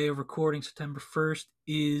 today, the day of recording, September 1st,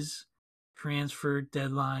 is transfer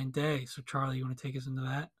deadline day. So, Charlie, you want to take us into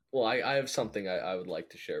that? Well, I have something I would like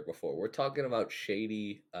to share before. We're talking about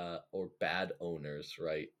shady or bad owners,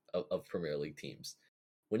 right, of Premier League teams.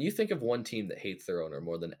 When you think of one team that hates their owner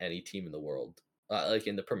more than any team in the world, like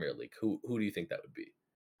in the Premier League, who do you think that would be?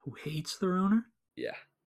 Who hates their owner? Yeah.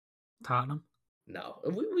 Tottenham. No.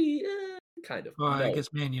 We kind of. Well, I No.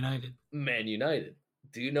 guess Man United, Man United.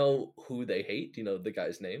 Do you know who they hate? Do you know the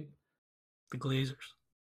guy's name? the Glazers.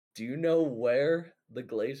 Do you know where the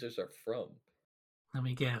Glazers are from? Let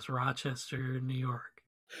me guess, Rochester, New York.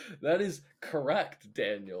 That is correct,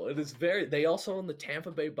 Daniel. It is very. They also own the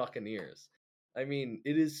Tampa Bay Buccaneers. I mean,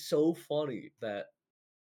 it is so funny that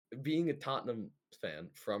being a Tottenham fan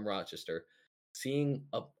from Rochester, seeing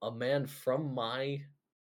a man from my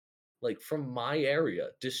area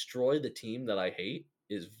destroy the team that I hate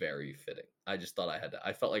is very fitting. I just thought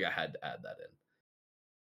I felt like I had to add that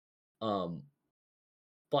in.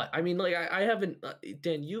 But I mean, like I haven't,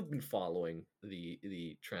 Dan. You've been following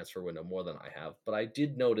the transfer window more than I have, but I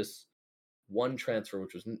did notice one transfer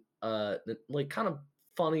which was like kind of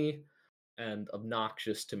funny and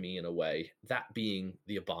obnoxious to me in a way. That being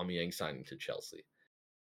the Aubameyang signing to Chelsea.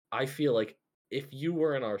 I feel like if you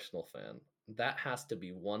were an Arsenal fan, that has to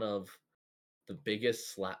be one of the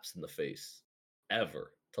biggest slaps in the face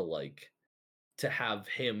ever to have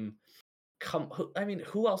him come. I mean,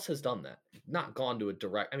 who else has done that? Not gone to a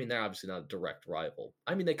direct. I mean, they're obviously not a direct rival.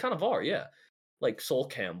 I mean, they kind of are, yeah. Like Sol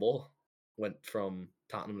Campbell went from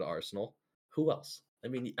Tottenham to Arsenal. Who else? I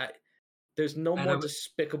mean, there's no I more don't,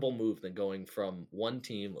 despicable move than going from one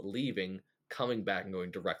team, leaving, coming back, and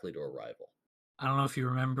going directly to a rival. I don't know if you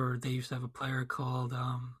remember, they used to have a player called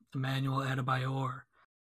Emmanuel Adebayor.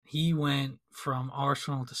 He went from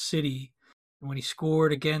Arsenal to City, and when he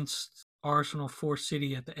scored against Arsenal for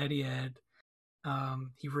City at the Etihad,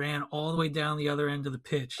 he ran all the way down the other end of the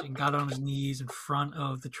pitch and got on his knees in front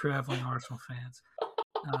of the traveling Arsenal fans.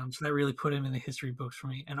 So that really put him in the history books for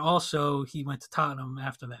me. And also, he went to Tottenham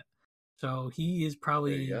after that. So he is There you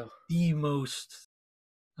probably go. the most.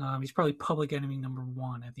 He's probably public enemy number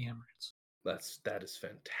one at the Emirates. That is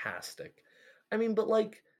fantastic. I mean, but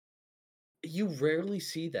like you rarely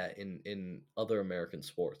see that in other American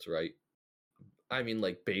sports, right? I mean,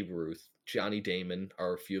 like Babe Ruth, Johnny Damon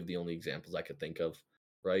are a few of the only examples I could think of,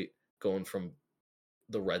 right? Going from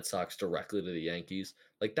the Red Sox directly to the Yankees,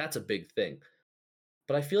 like that's a big thing.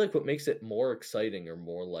 But I feel like what makes it more exciting or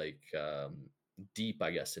more like deep,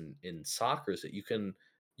 I guess, in soccer is that you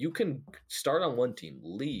can start on one team,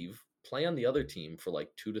 leave, play on the other team for like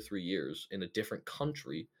 2 to 3 years in a different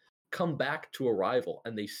country, come back to a rival,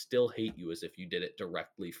 and they still hate you as if you did it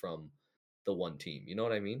directly from the one team. You know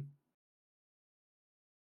what I mean?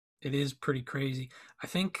 It is pretty crazy. I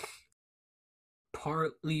think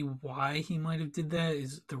partly why he might have did that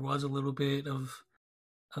is there was a little bit of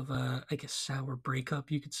a, I guess, sour breakup,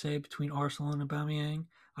 you could say, between Arsenal and Aubameyang.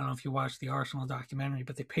 I don't know if you watched the Arsenal documentary,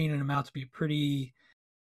 but they painted him out to be a pretty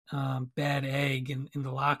bad egg in the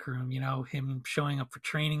locker room. Him showing up for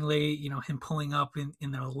training late. Him pulling up in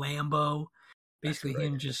the Lambo, That's basically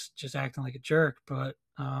right. him just acting like a jerk. But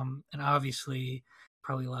and obviously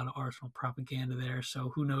probably a lot of Arsenal propaganda there. So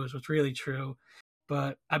who knows what's really true?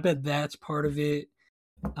 But I bet that's part of it.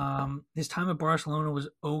 His time at Barcelona was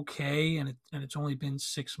okay, and it's only been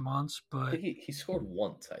 6 months. I think But he scored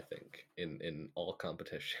once, I think, in all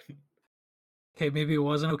competition. okay, maybe it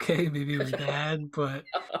wasn't okay, maybe it was bad. But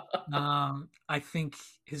I think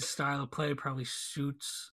his style of play probably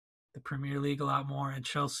suits the Premier League a lot more. And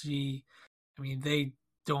Chelsea, I mean, they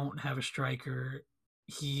don't have a striker.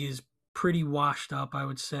 He is pretty washed up, I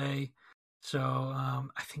would say. So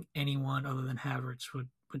I think anyone other than Havertz would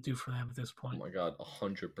do for them at this Oh point. my god,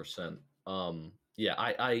 100%. Yeah,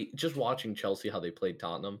 I just watching Chelsea how they played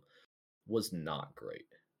Tottenham was not great.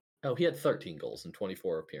 Oh, he had 13 goals in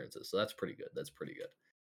 24 appearances, so that's pretty good. That's pretty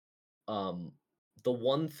good. Um, the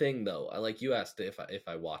one thing though, I like you asked if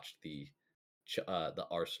I watched the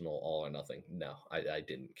Arsenal All or Nothing. No, I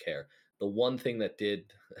didn't care. The one thing that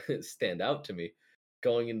did stand out to me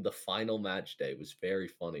going into the final match day was very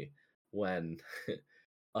funny when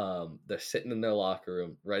they're sitting in their locker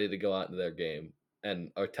room ready to go out into their game,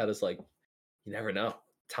 and Arteta's like, "You never know.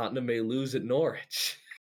 Tottenham may lose at Norwich."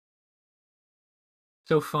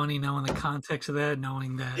 So funny knowing the context of that,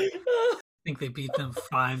 knowing that I think they beat them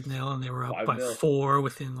 5-0 and they were up 5 by nil. four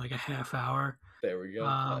within like a half hour. There we go.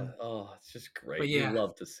 Um, Oh, it's just but great. You yeah,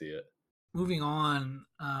 love to see it. moving on.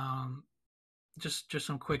 Just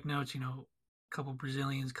some quick notes. A couple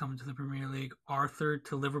Brazilians coming to the Premier League. Arthur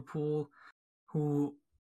to Liverpool, who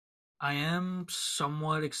I am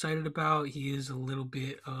somewhat excited about. He is a little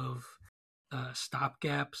bit of a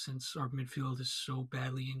stopgap since our midfield is so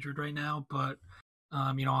badly injured right now. But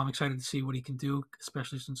I'm excited to see what he can do,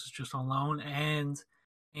 especially since it's just on loan. And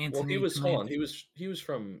Well, he Anthony was hold on, Taman, he was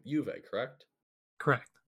from Juve, correct? correct.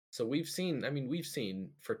 So we've seen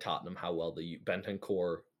for Tottenham how well the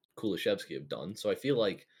Bentancur, Kulishevsky have done. So I feel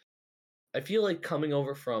like coming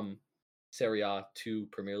over from Serie A to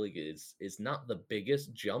Premier League is not the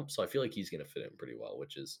biggest jump. So I feel like he's going to fit in pretty well,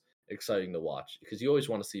 which is exciting to watch because you always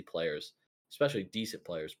want to see players, especially decent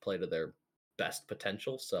players, play to their best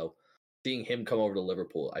potential. So seeing him come over to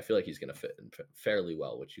Liverpool, I feel like he's going to fit in fairly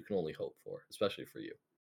well, which you can only hope for, especially for you.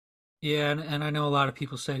 Yeah, and I know a lot of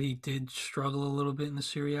people said he did struggle a little bit in the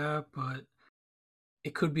Serie A, but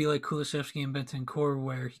it could be like Kulusevski and Bentancur,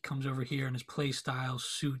 where he comes over here and his play style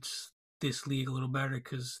suits this league a little better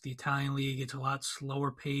because the Italian league it's a lot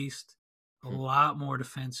slower paced, a Hmm. lot more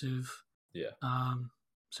defensive. Yeah. Um,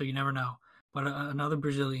 so you never know. But another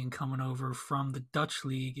Brazilian coming over from the Dutch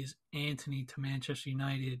league is Anthony to Manchester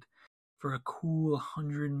United for a cool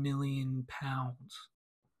 £100 million,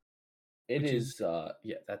 It which is is,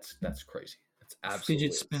 yeah, that's crazy. That's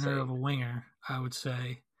fidget absolutely spinner of insane. a winger, I would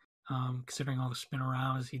say, considering all the spin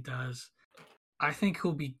around as he does. I think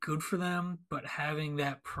he'll be good for them, but having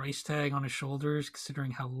that price tag on his shoulders,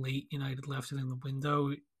 considering how late United left it in the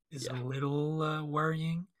window, is a Yeah, little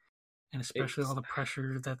worrying, and especially all it's. the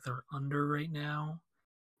pressure that they're under right now.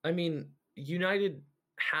 I mean, United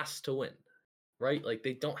has to win, right? Like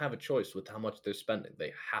they don't have a choice with how much they're spending.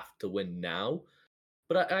 They have to win now.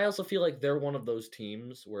 But I also feel like they're one of those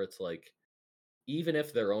teams where it's like, even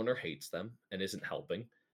if their owner hates them and isn't helping,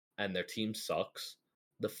 and their team sucks,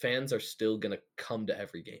 the fans are still gonna come to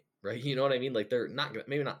every game, right? You know what I mean? Like they're not gonna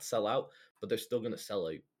maybe not sell out, but they're still gonna sell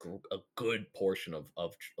a good portion of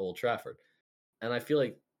Old Trafford. And I feel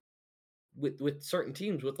like with certain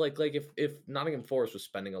teams, with like if Nottingham Forest was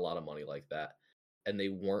spending a lot of money like that, and they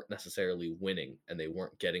weren't necessarily winning, and they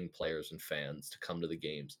weren't getting players and fans to come to the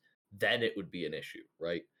games, then it would be an issue,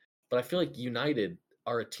 right? But I feel like United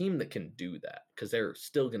are a team that can do that because they're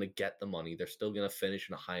still going to get the money. They're still going to finish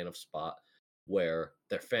in a high enough spot where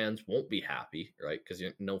their fans won't be happy, right? Because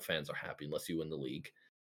no fans are happy unless you win the league.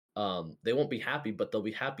 They won't be happy, but they'll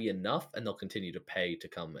be happy enough, and they'll continue to pay to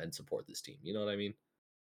come and support this team. You know what I mean?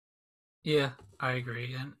 Yeah, I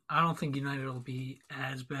agree, and I don't think United will be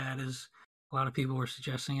as bad as a lot of people were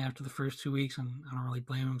suggesting after the first 2 weeks, and I don't really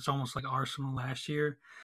blame them. It's almost like Arsenal last year,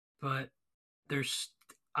 but there's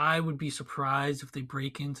I would be surprised if they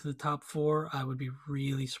break into the top four. I would be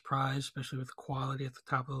really surprised, especially with the quality at the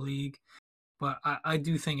top of the league. But I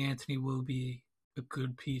do think Anthony will be a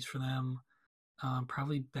good piece for them.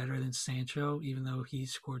 Probably better than Sancho, even though he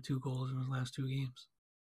scored 2 goals in his last 2 games.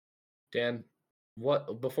 Dan,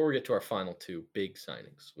 what before we get to our final two big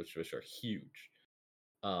signings, which are huge,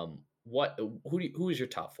 what who is your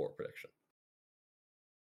top four prediction?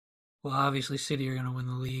 Well, obviously, City are going to win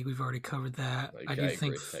the league. We've already covered that. I I do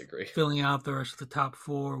think agree. I agree. filling out the rest of the top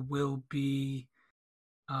four will be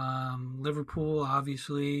Liverpool,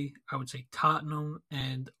 obviously. I would say Tottenham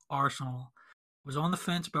and Arsenal. I was on the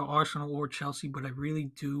fence about Arsenal or Chelsea, but I really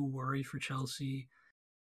do worry for Chelsea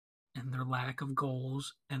and their lack of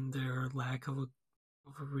goals and their lack of a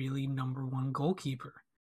really number one goalkeeper.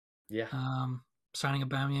 Yeah, Signing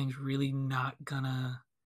Aubameyang's really not gonna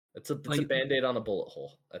it's a like band-aid on a bullet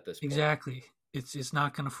hole at this point. exactly. It's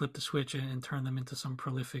not gonna flip the switch and turn them into some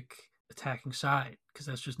prolific attacking side because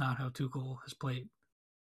that's just not how Tuchel has played.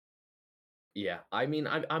 Yeah, I mean,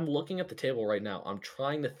 I'm looking at the table right now. I'm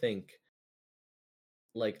trying to think,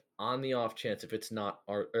 like, on the off chance if it's not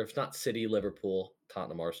or if it's not City, Liverpool,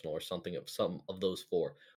 Tottenham, Arsenal, or something of some of those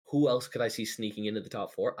four. Who else could I see sneaking into the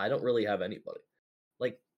top four? I don't really have anybody.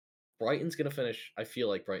 Like Brighton's gonna finish. I feel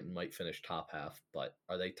like Brighton might finish top half, but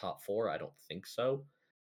are they top four? I don't think so.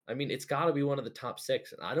 I mean, it's got to be one of the top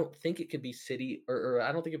six, and I don't think it could be City or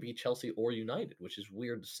I don't think it'd be Chelsea or United, which is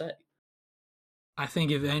weird to say. I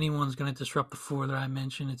think if anyone's gonna disrupt the four that I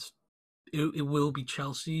mentioned, it will be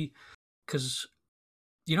Chelsea because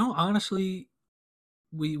honestly,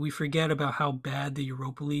 we forget about how bad the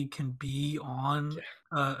Europa League can be on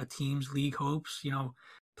Yeah. a team's league hopes.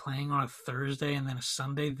 Playing on a Thursday and then a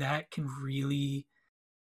Sunday that can really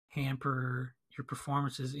hamper your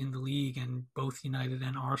performances in the league. And both United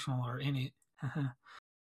and Arsenal are in it.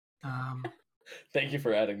 um, Thank you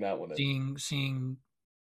for adding that one in. seeing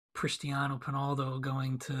Cristiano Ronaldo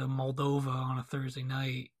going to Moldova on a Thursday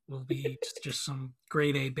night will be just some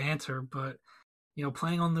grade A banter. But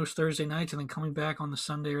playing on those Thursday nights and then coming back on the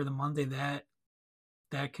Sunday or the Monday, that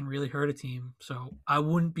can really hurt a team. So I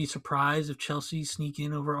wouldn't be surprised if Chelsea sneak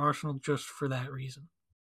in over Arsenal just for that reason.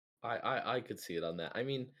 I could see it on that. I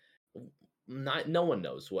mean, not no one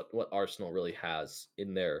knows what Arsenal really has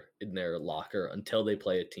in their locker until they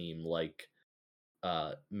play a team like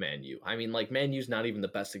Man U. I mean, like Man U's not even the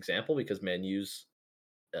best example because Man U's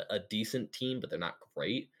a decent team, but they're not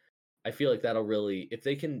great. I feel like that'll really if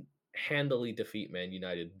they can handily defeat Man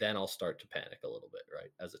United, then I'll start to panic a little bit,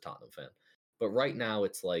 right? As a Tottenham fan. But right now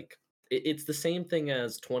it's like it's the same thing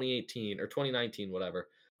as 2018 or 2019 whatever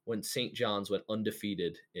when St. John's went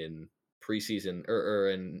undefeated in preseason or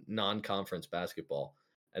in non-conference basketball.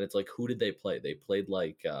 And it's like who did they play? They played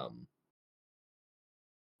like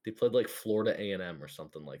Florida A&M or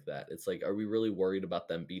something like that. It's like, are we really worried about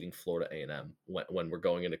them beating Florida A&M when we're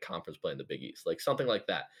going into conference play in the Big East? Like something like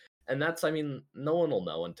that. And that's, I mean, no one will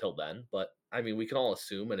know until then. But I mean, we can all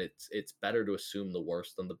assume, and it's better to assume the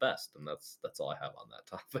worst than the best, and that's all I have on that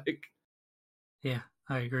topic. Yeah,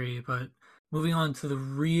 I agree. But moving on to the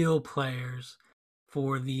real players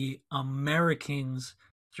for the Americans,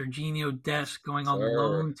 Jorginho Dest going on Sir,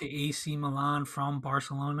 loan to AC Milan from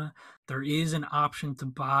Barcelona. There is an option to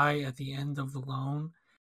buy at the end of the loan.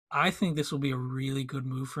 I think this will be a really good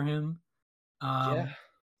move for him. yeah,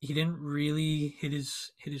 He didn't really hit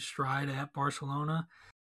his stride at Barcelona.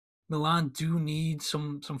 Milan do need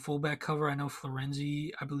some fullback cover. I know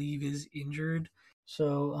Florenzi, I believe, is injured.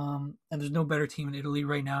 So, and there's no better team in Italy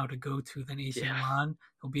right now to go to than AC yeah. Milan.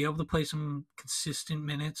 He'll be able to play some consistent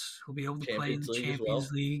minutes. He'll be able to play in Champions the League as Champions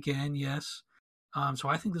well. League again, yes. So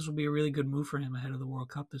I think this will be a really good move for him ahead of the World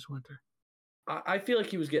Cup this winter. I feel like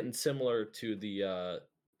he was getting similar to the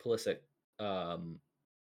Pulisic, um,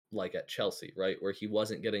 like at Chelsea, right, where he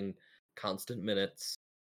wasn't getting constant minutes,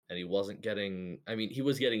 and he wasn't getting. I mean, he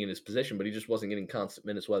was getting in his position, but he just wasn't getting constant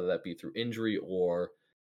minutes, whether that be through injury or.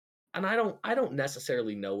 And I don't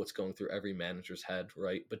necessarily know what's going through every manager's head,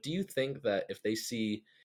 right? But do you think that if they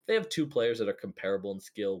have two players that are comparable in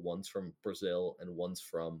skill, one's from Brazil and one's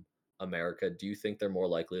from America, do you think they're more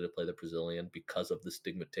likely to play the Brazilian because of the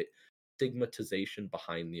stigmatization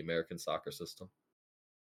behind the American soccer system?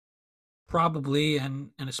 Probably,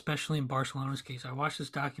 and especially in Barcelona's case. I watched this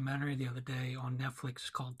documentary the other day on Netflix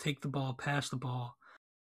called "Take the Ball, Pass the Ball,"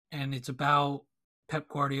 and it's about Pep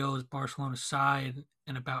Guardiola's Barcelona side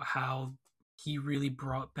and about how he really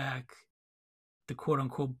brought back the quote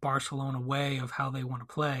unquote Barcelona way of how they want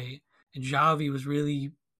to play. And Xavi was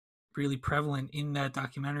really really prevalent in that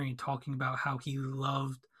documentary and talking about how he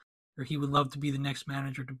loved or he would love to be the next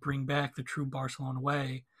manager to bring back the true Barcelona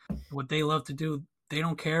way. What they love to do, they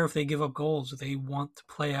don't care if they give up goals. They want to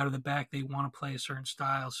play out of the back. They want to play a certain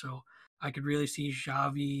style. So I could really see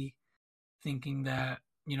Xavi thinking that,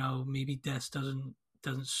 maybe Dest doesn't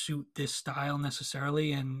suit this style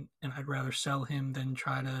necessarily, and I'd rather sell him than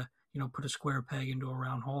try to, put a square peg into a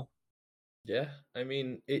round hole. Yeah, I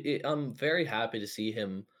mean, I'm very happy to see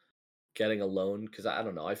him getting a loan because I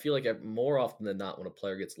don't know. I feel like more often than not, when a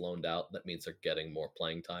player gets loaned out, that means they're getting more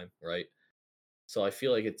playing time, right? So I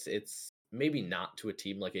feel like it's maybe not to a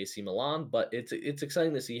team like AC Milan, but it's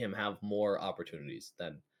exciting to see him have more opportunities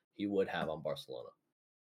than he would have on Barcelona.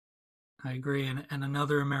 I agree. And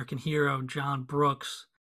another American hero, John Brooks,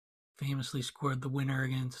 famously scored the winner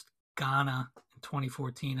against Ghana in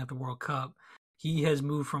 2014 at the World Cup. He has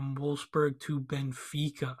moved from Wolfsburg to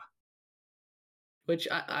Benfica. Which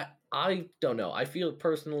I don't know. I feel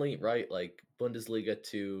personally, right, like Bundesliga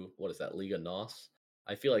to what is that, Liga NOS?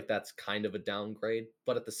 I feel like that's kind of a downgrade,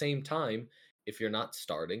 but at the same time, if you're not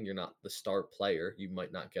starting, you're not the star player, you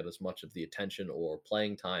might not get as much of the attention or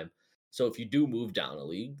playing time. So if you do move down a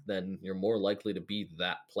league, then you're more likely to be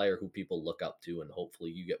that player who people look up to, and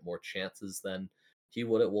hopefully you get more chances than he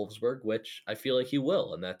would at Wolfsburg, which I feel like he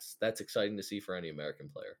will, and that's exciting to see for any American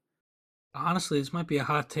player. Honestly, this might be a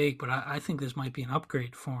hot take, but I think this might be an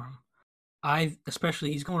upgrade for him.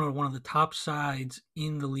 Especially he's going to one of the top sides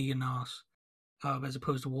in the Liga NOS, as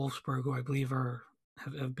opposed to Wolfsburg, who I believe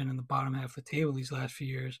have been in the bottom half of the table these last few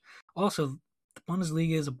years. Also, the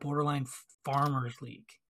Bundesliga is a borderline farmers league.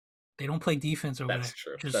 They don't play defense over That's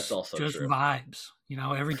there. true. That's Just also just true. vibes.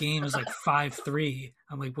 Every game is like 5-3.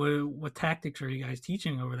 I'm like, what tactics are you guys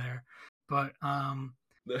teaching over there? But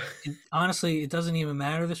honestly, it doesn't even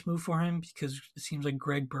matter this move for him because it seems like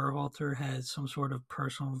Greg Berhalter has some sort of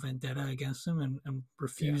personal vendetta against him and Yeah.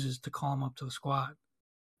 refuses to call him up to the squad.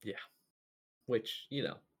 Yeah. Which,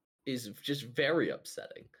 is just very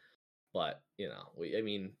upsetting. But, I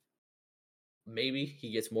mean, maybe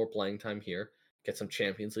he gets more playing time here, gets some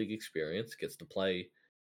Champions League experience, gets to play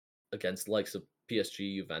against the likes of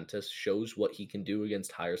PSG, Juventus, shows what he can do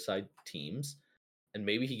against higher side teams, and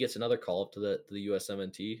maybe he gets another call up to the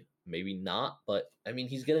USMNT. Maybe not, but I mean,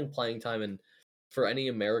 he's getting playing time, and for any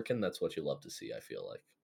American, that's what you love to see. I feel like.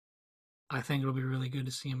 I think it'll be really good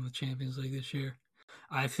to see him in the Champions League this year.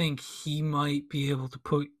 I think he might be able to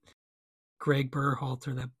put Greg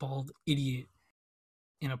Berhalter, that bald idiot,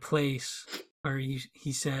 in a place where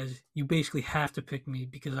he says, you basically have to pick me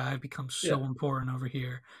because I've become Yeah, so important over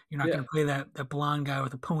here. You're not yeah. going to play that blonde guy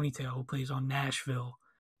with a ponytail who plays on Nashville.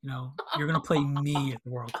 You're going to play me at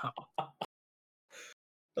the World Cup.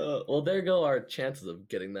 Well, there go our chances of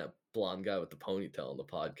getting that blonde guy with the ponytail on the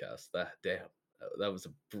podcast. That damn, that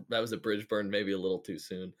was a bridge burn, maybe a little too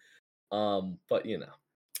soon. But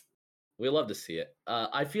we love to see it.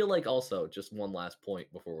 I feel like also just one last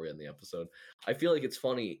point before we end the episode. I feel like it's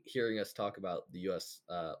funny hearing us talk about the U.S.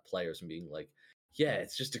 Players and being like, "Yeah,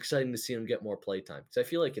 it's just exciting to see them get more play time." Because I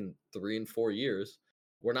feel like in 3 and 4 years,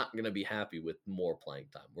 we're not going to be happy with more playing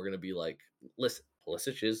time. We're going to be like, "Listen,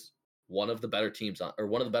 Pulisic is one of the better teams on, or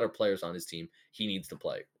one of the better players on his team. He needs to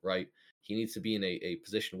play, right? He needs to be in a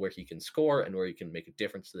position where he can score and where he can make a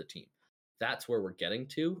difference to the team." That's where we're getting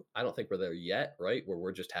to. I don't think we're there yet, right? Where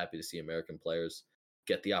we're just happy to see American players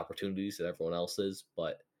get the opportunities that everyone else is.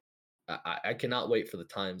 But I cannot wait for the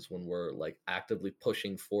times when we're like actively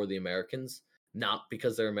pushing for the Americans, not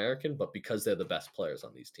because they're American, but because they're the best players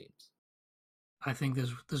on these teams. I think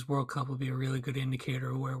this World Cup will be a really good indicator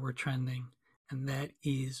of where we're trending, and that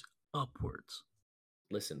is upwards.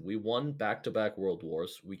 Listen, we won back-to-back World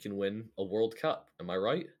Wars. We can win a World Cup. Am I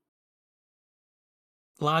right?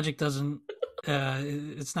 Logic doesn't.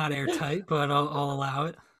 It's not airtight, but I'll allow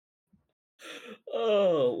it.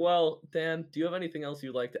 Oh, well, Dan, do you have anything else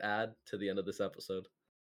you'd like to add to the end of this episode?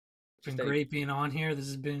 It's been Just any. great being on here. This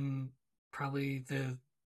has been probably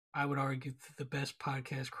I would argue, the best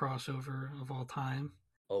podcast crossover of all time.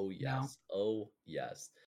 Oh You know, yes. Oh yes.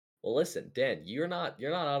 Well, listen, Dan, you're not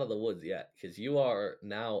out of the woods yet because you are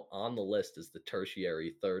now on the list as the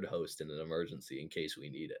tertiary third host in an emergency in case we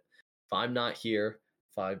need it. If I'm not here,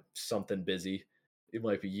 if I'm something busy, it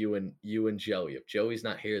might be you and Joey. If Joey's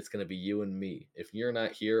not here, it's gonna be you and me. If you're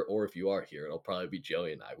not here, or if you are here, it'll probably be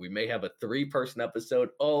Joey and I. We may have a 3-person episode.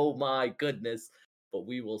 Oh my goodness, but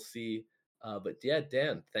we will see. But yeah,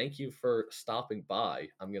 Dan, thank you for stopping by.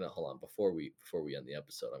 I'm gonna hold on before we end the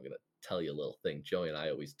episode. I'm gonna tell you a little thing Joey and I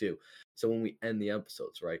always do. So when we end the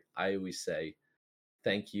episodes, right, I always say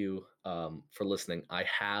thank you for listening. I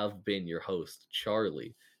have been your host,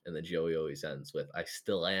 Charlie, And then Joey always ends with, I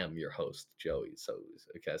still am your host, Joey. So,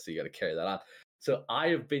 okay, so you got to carry that on. So I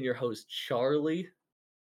have been your host, Charlie.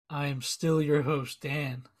 I am still your host,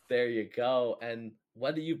 Dan. There you go. And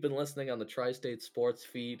whether you've been listening on the Tri-State Sports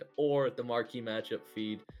feed or the Marquee Matchup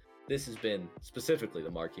feed, this has been specifically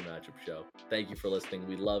the Marquee Matchup Show. Thank you for listening.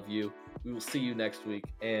 We love you. We will see you next week,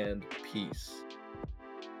 and peace.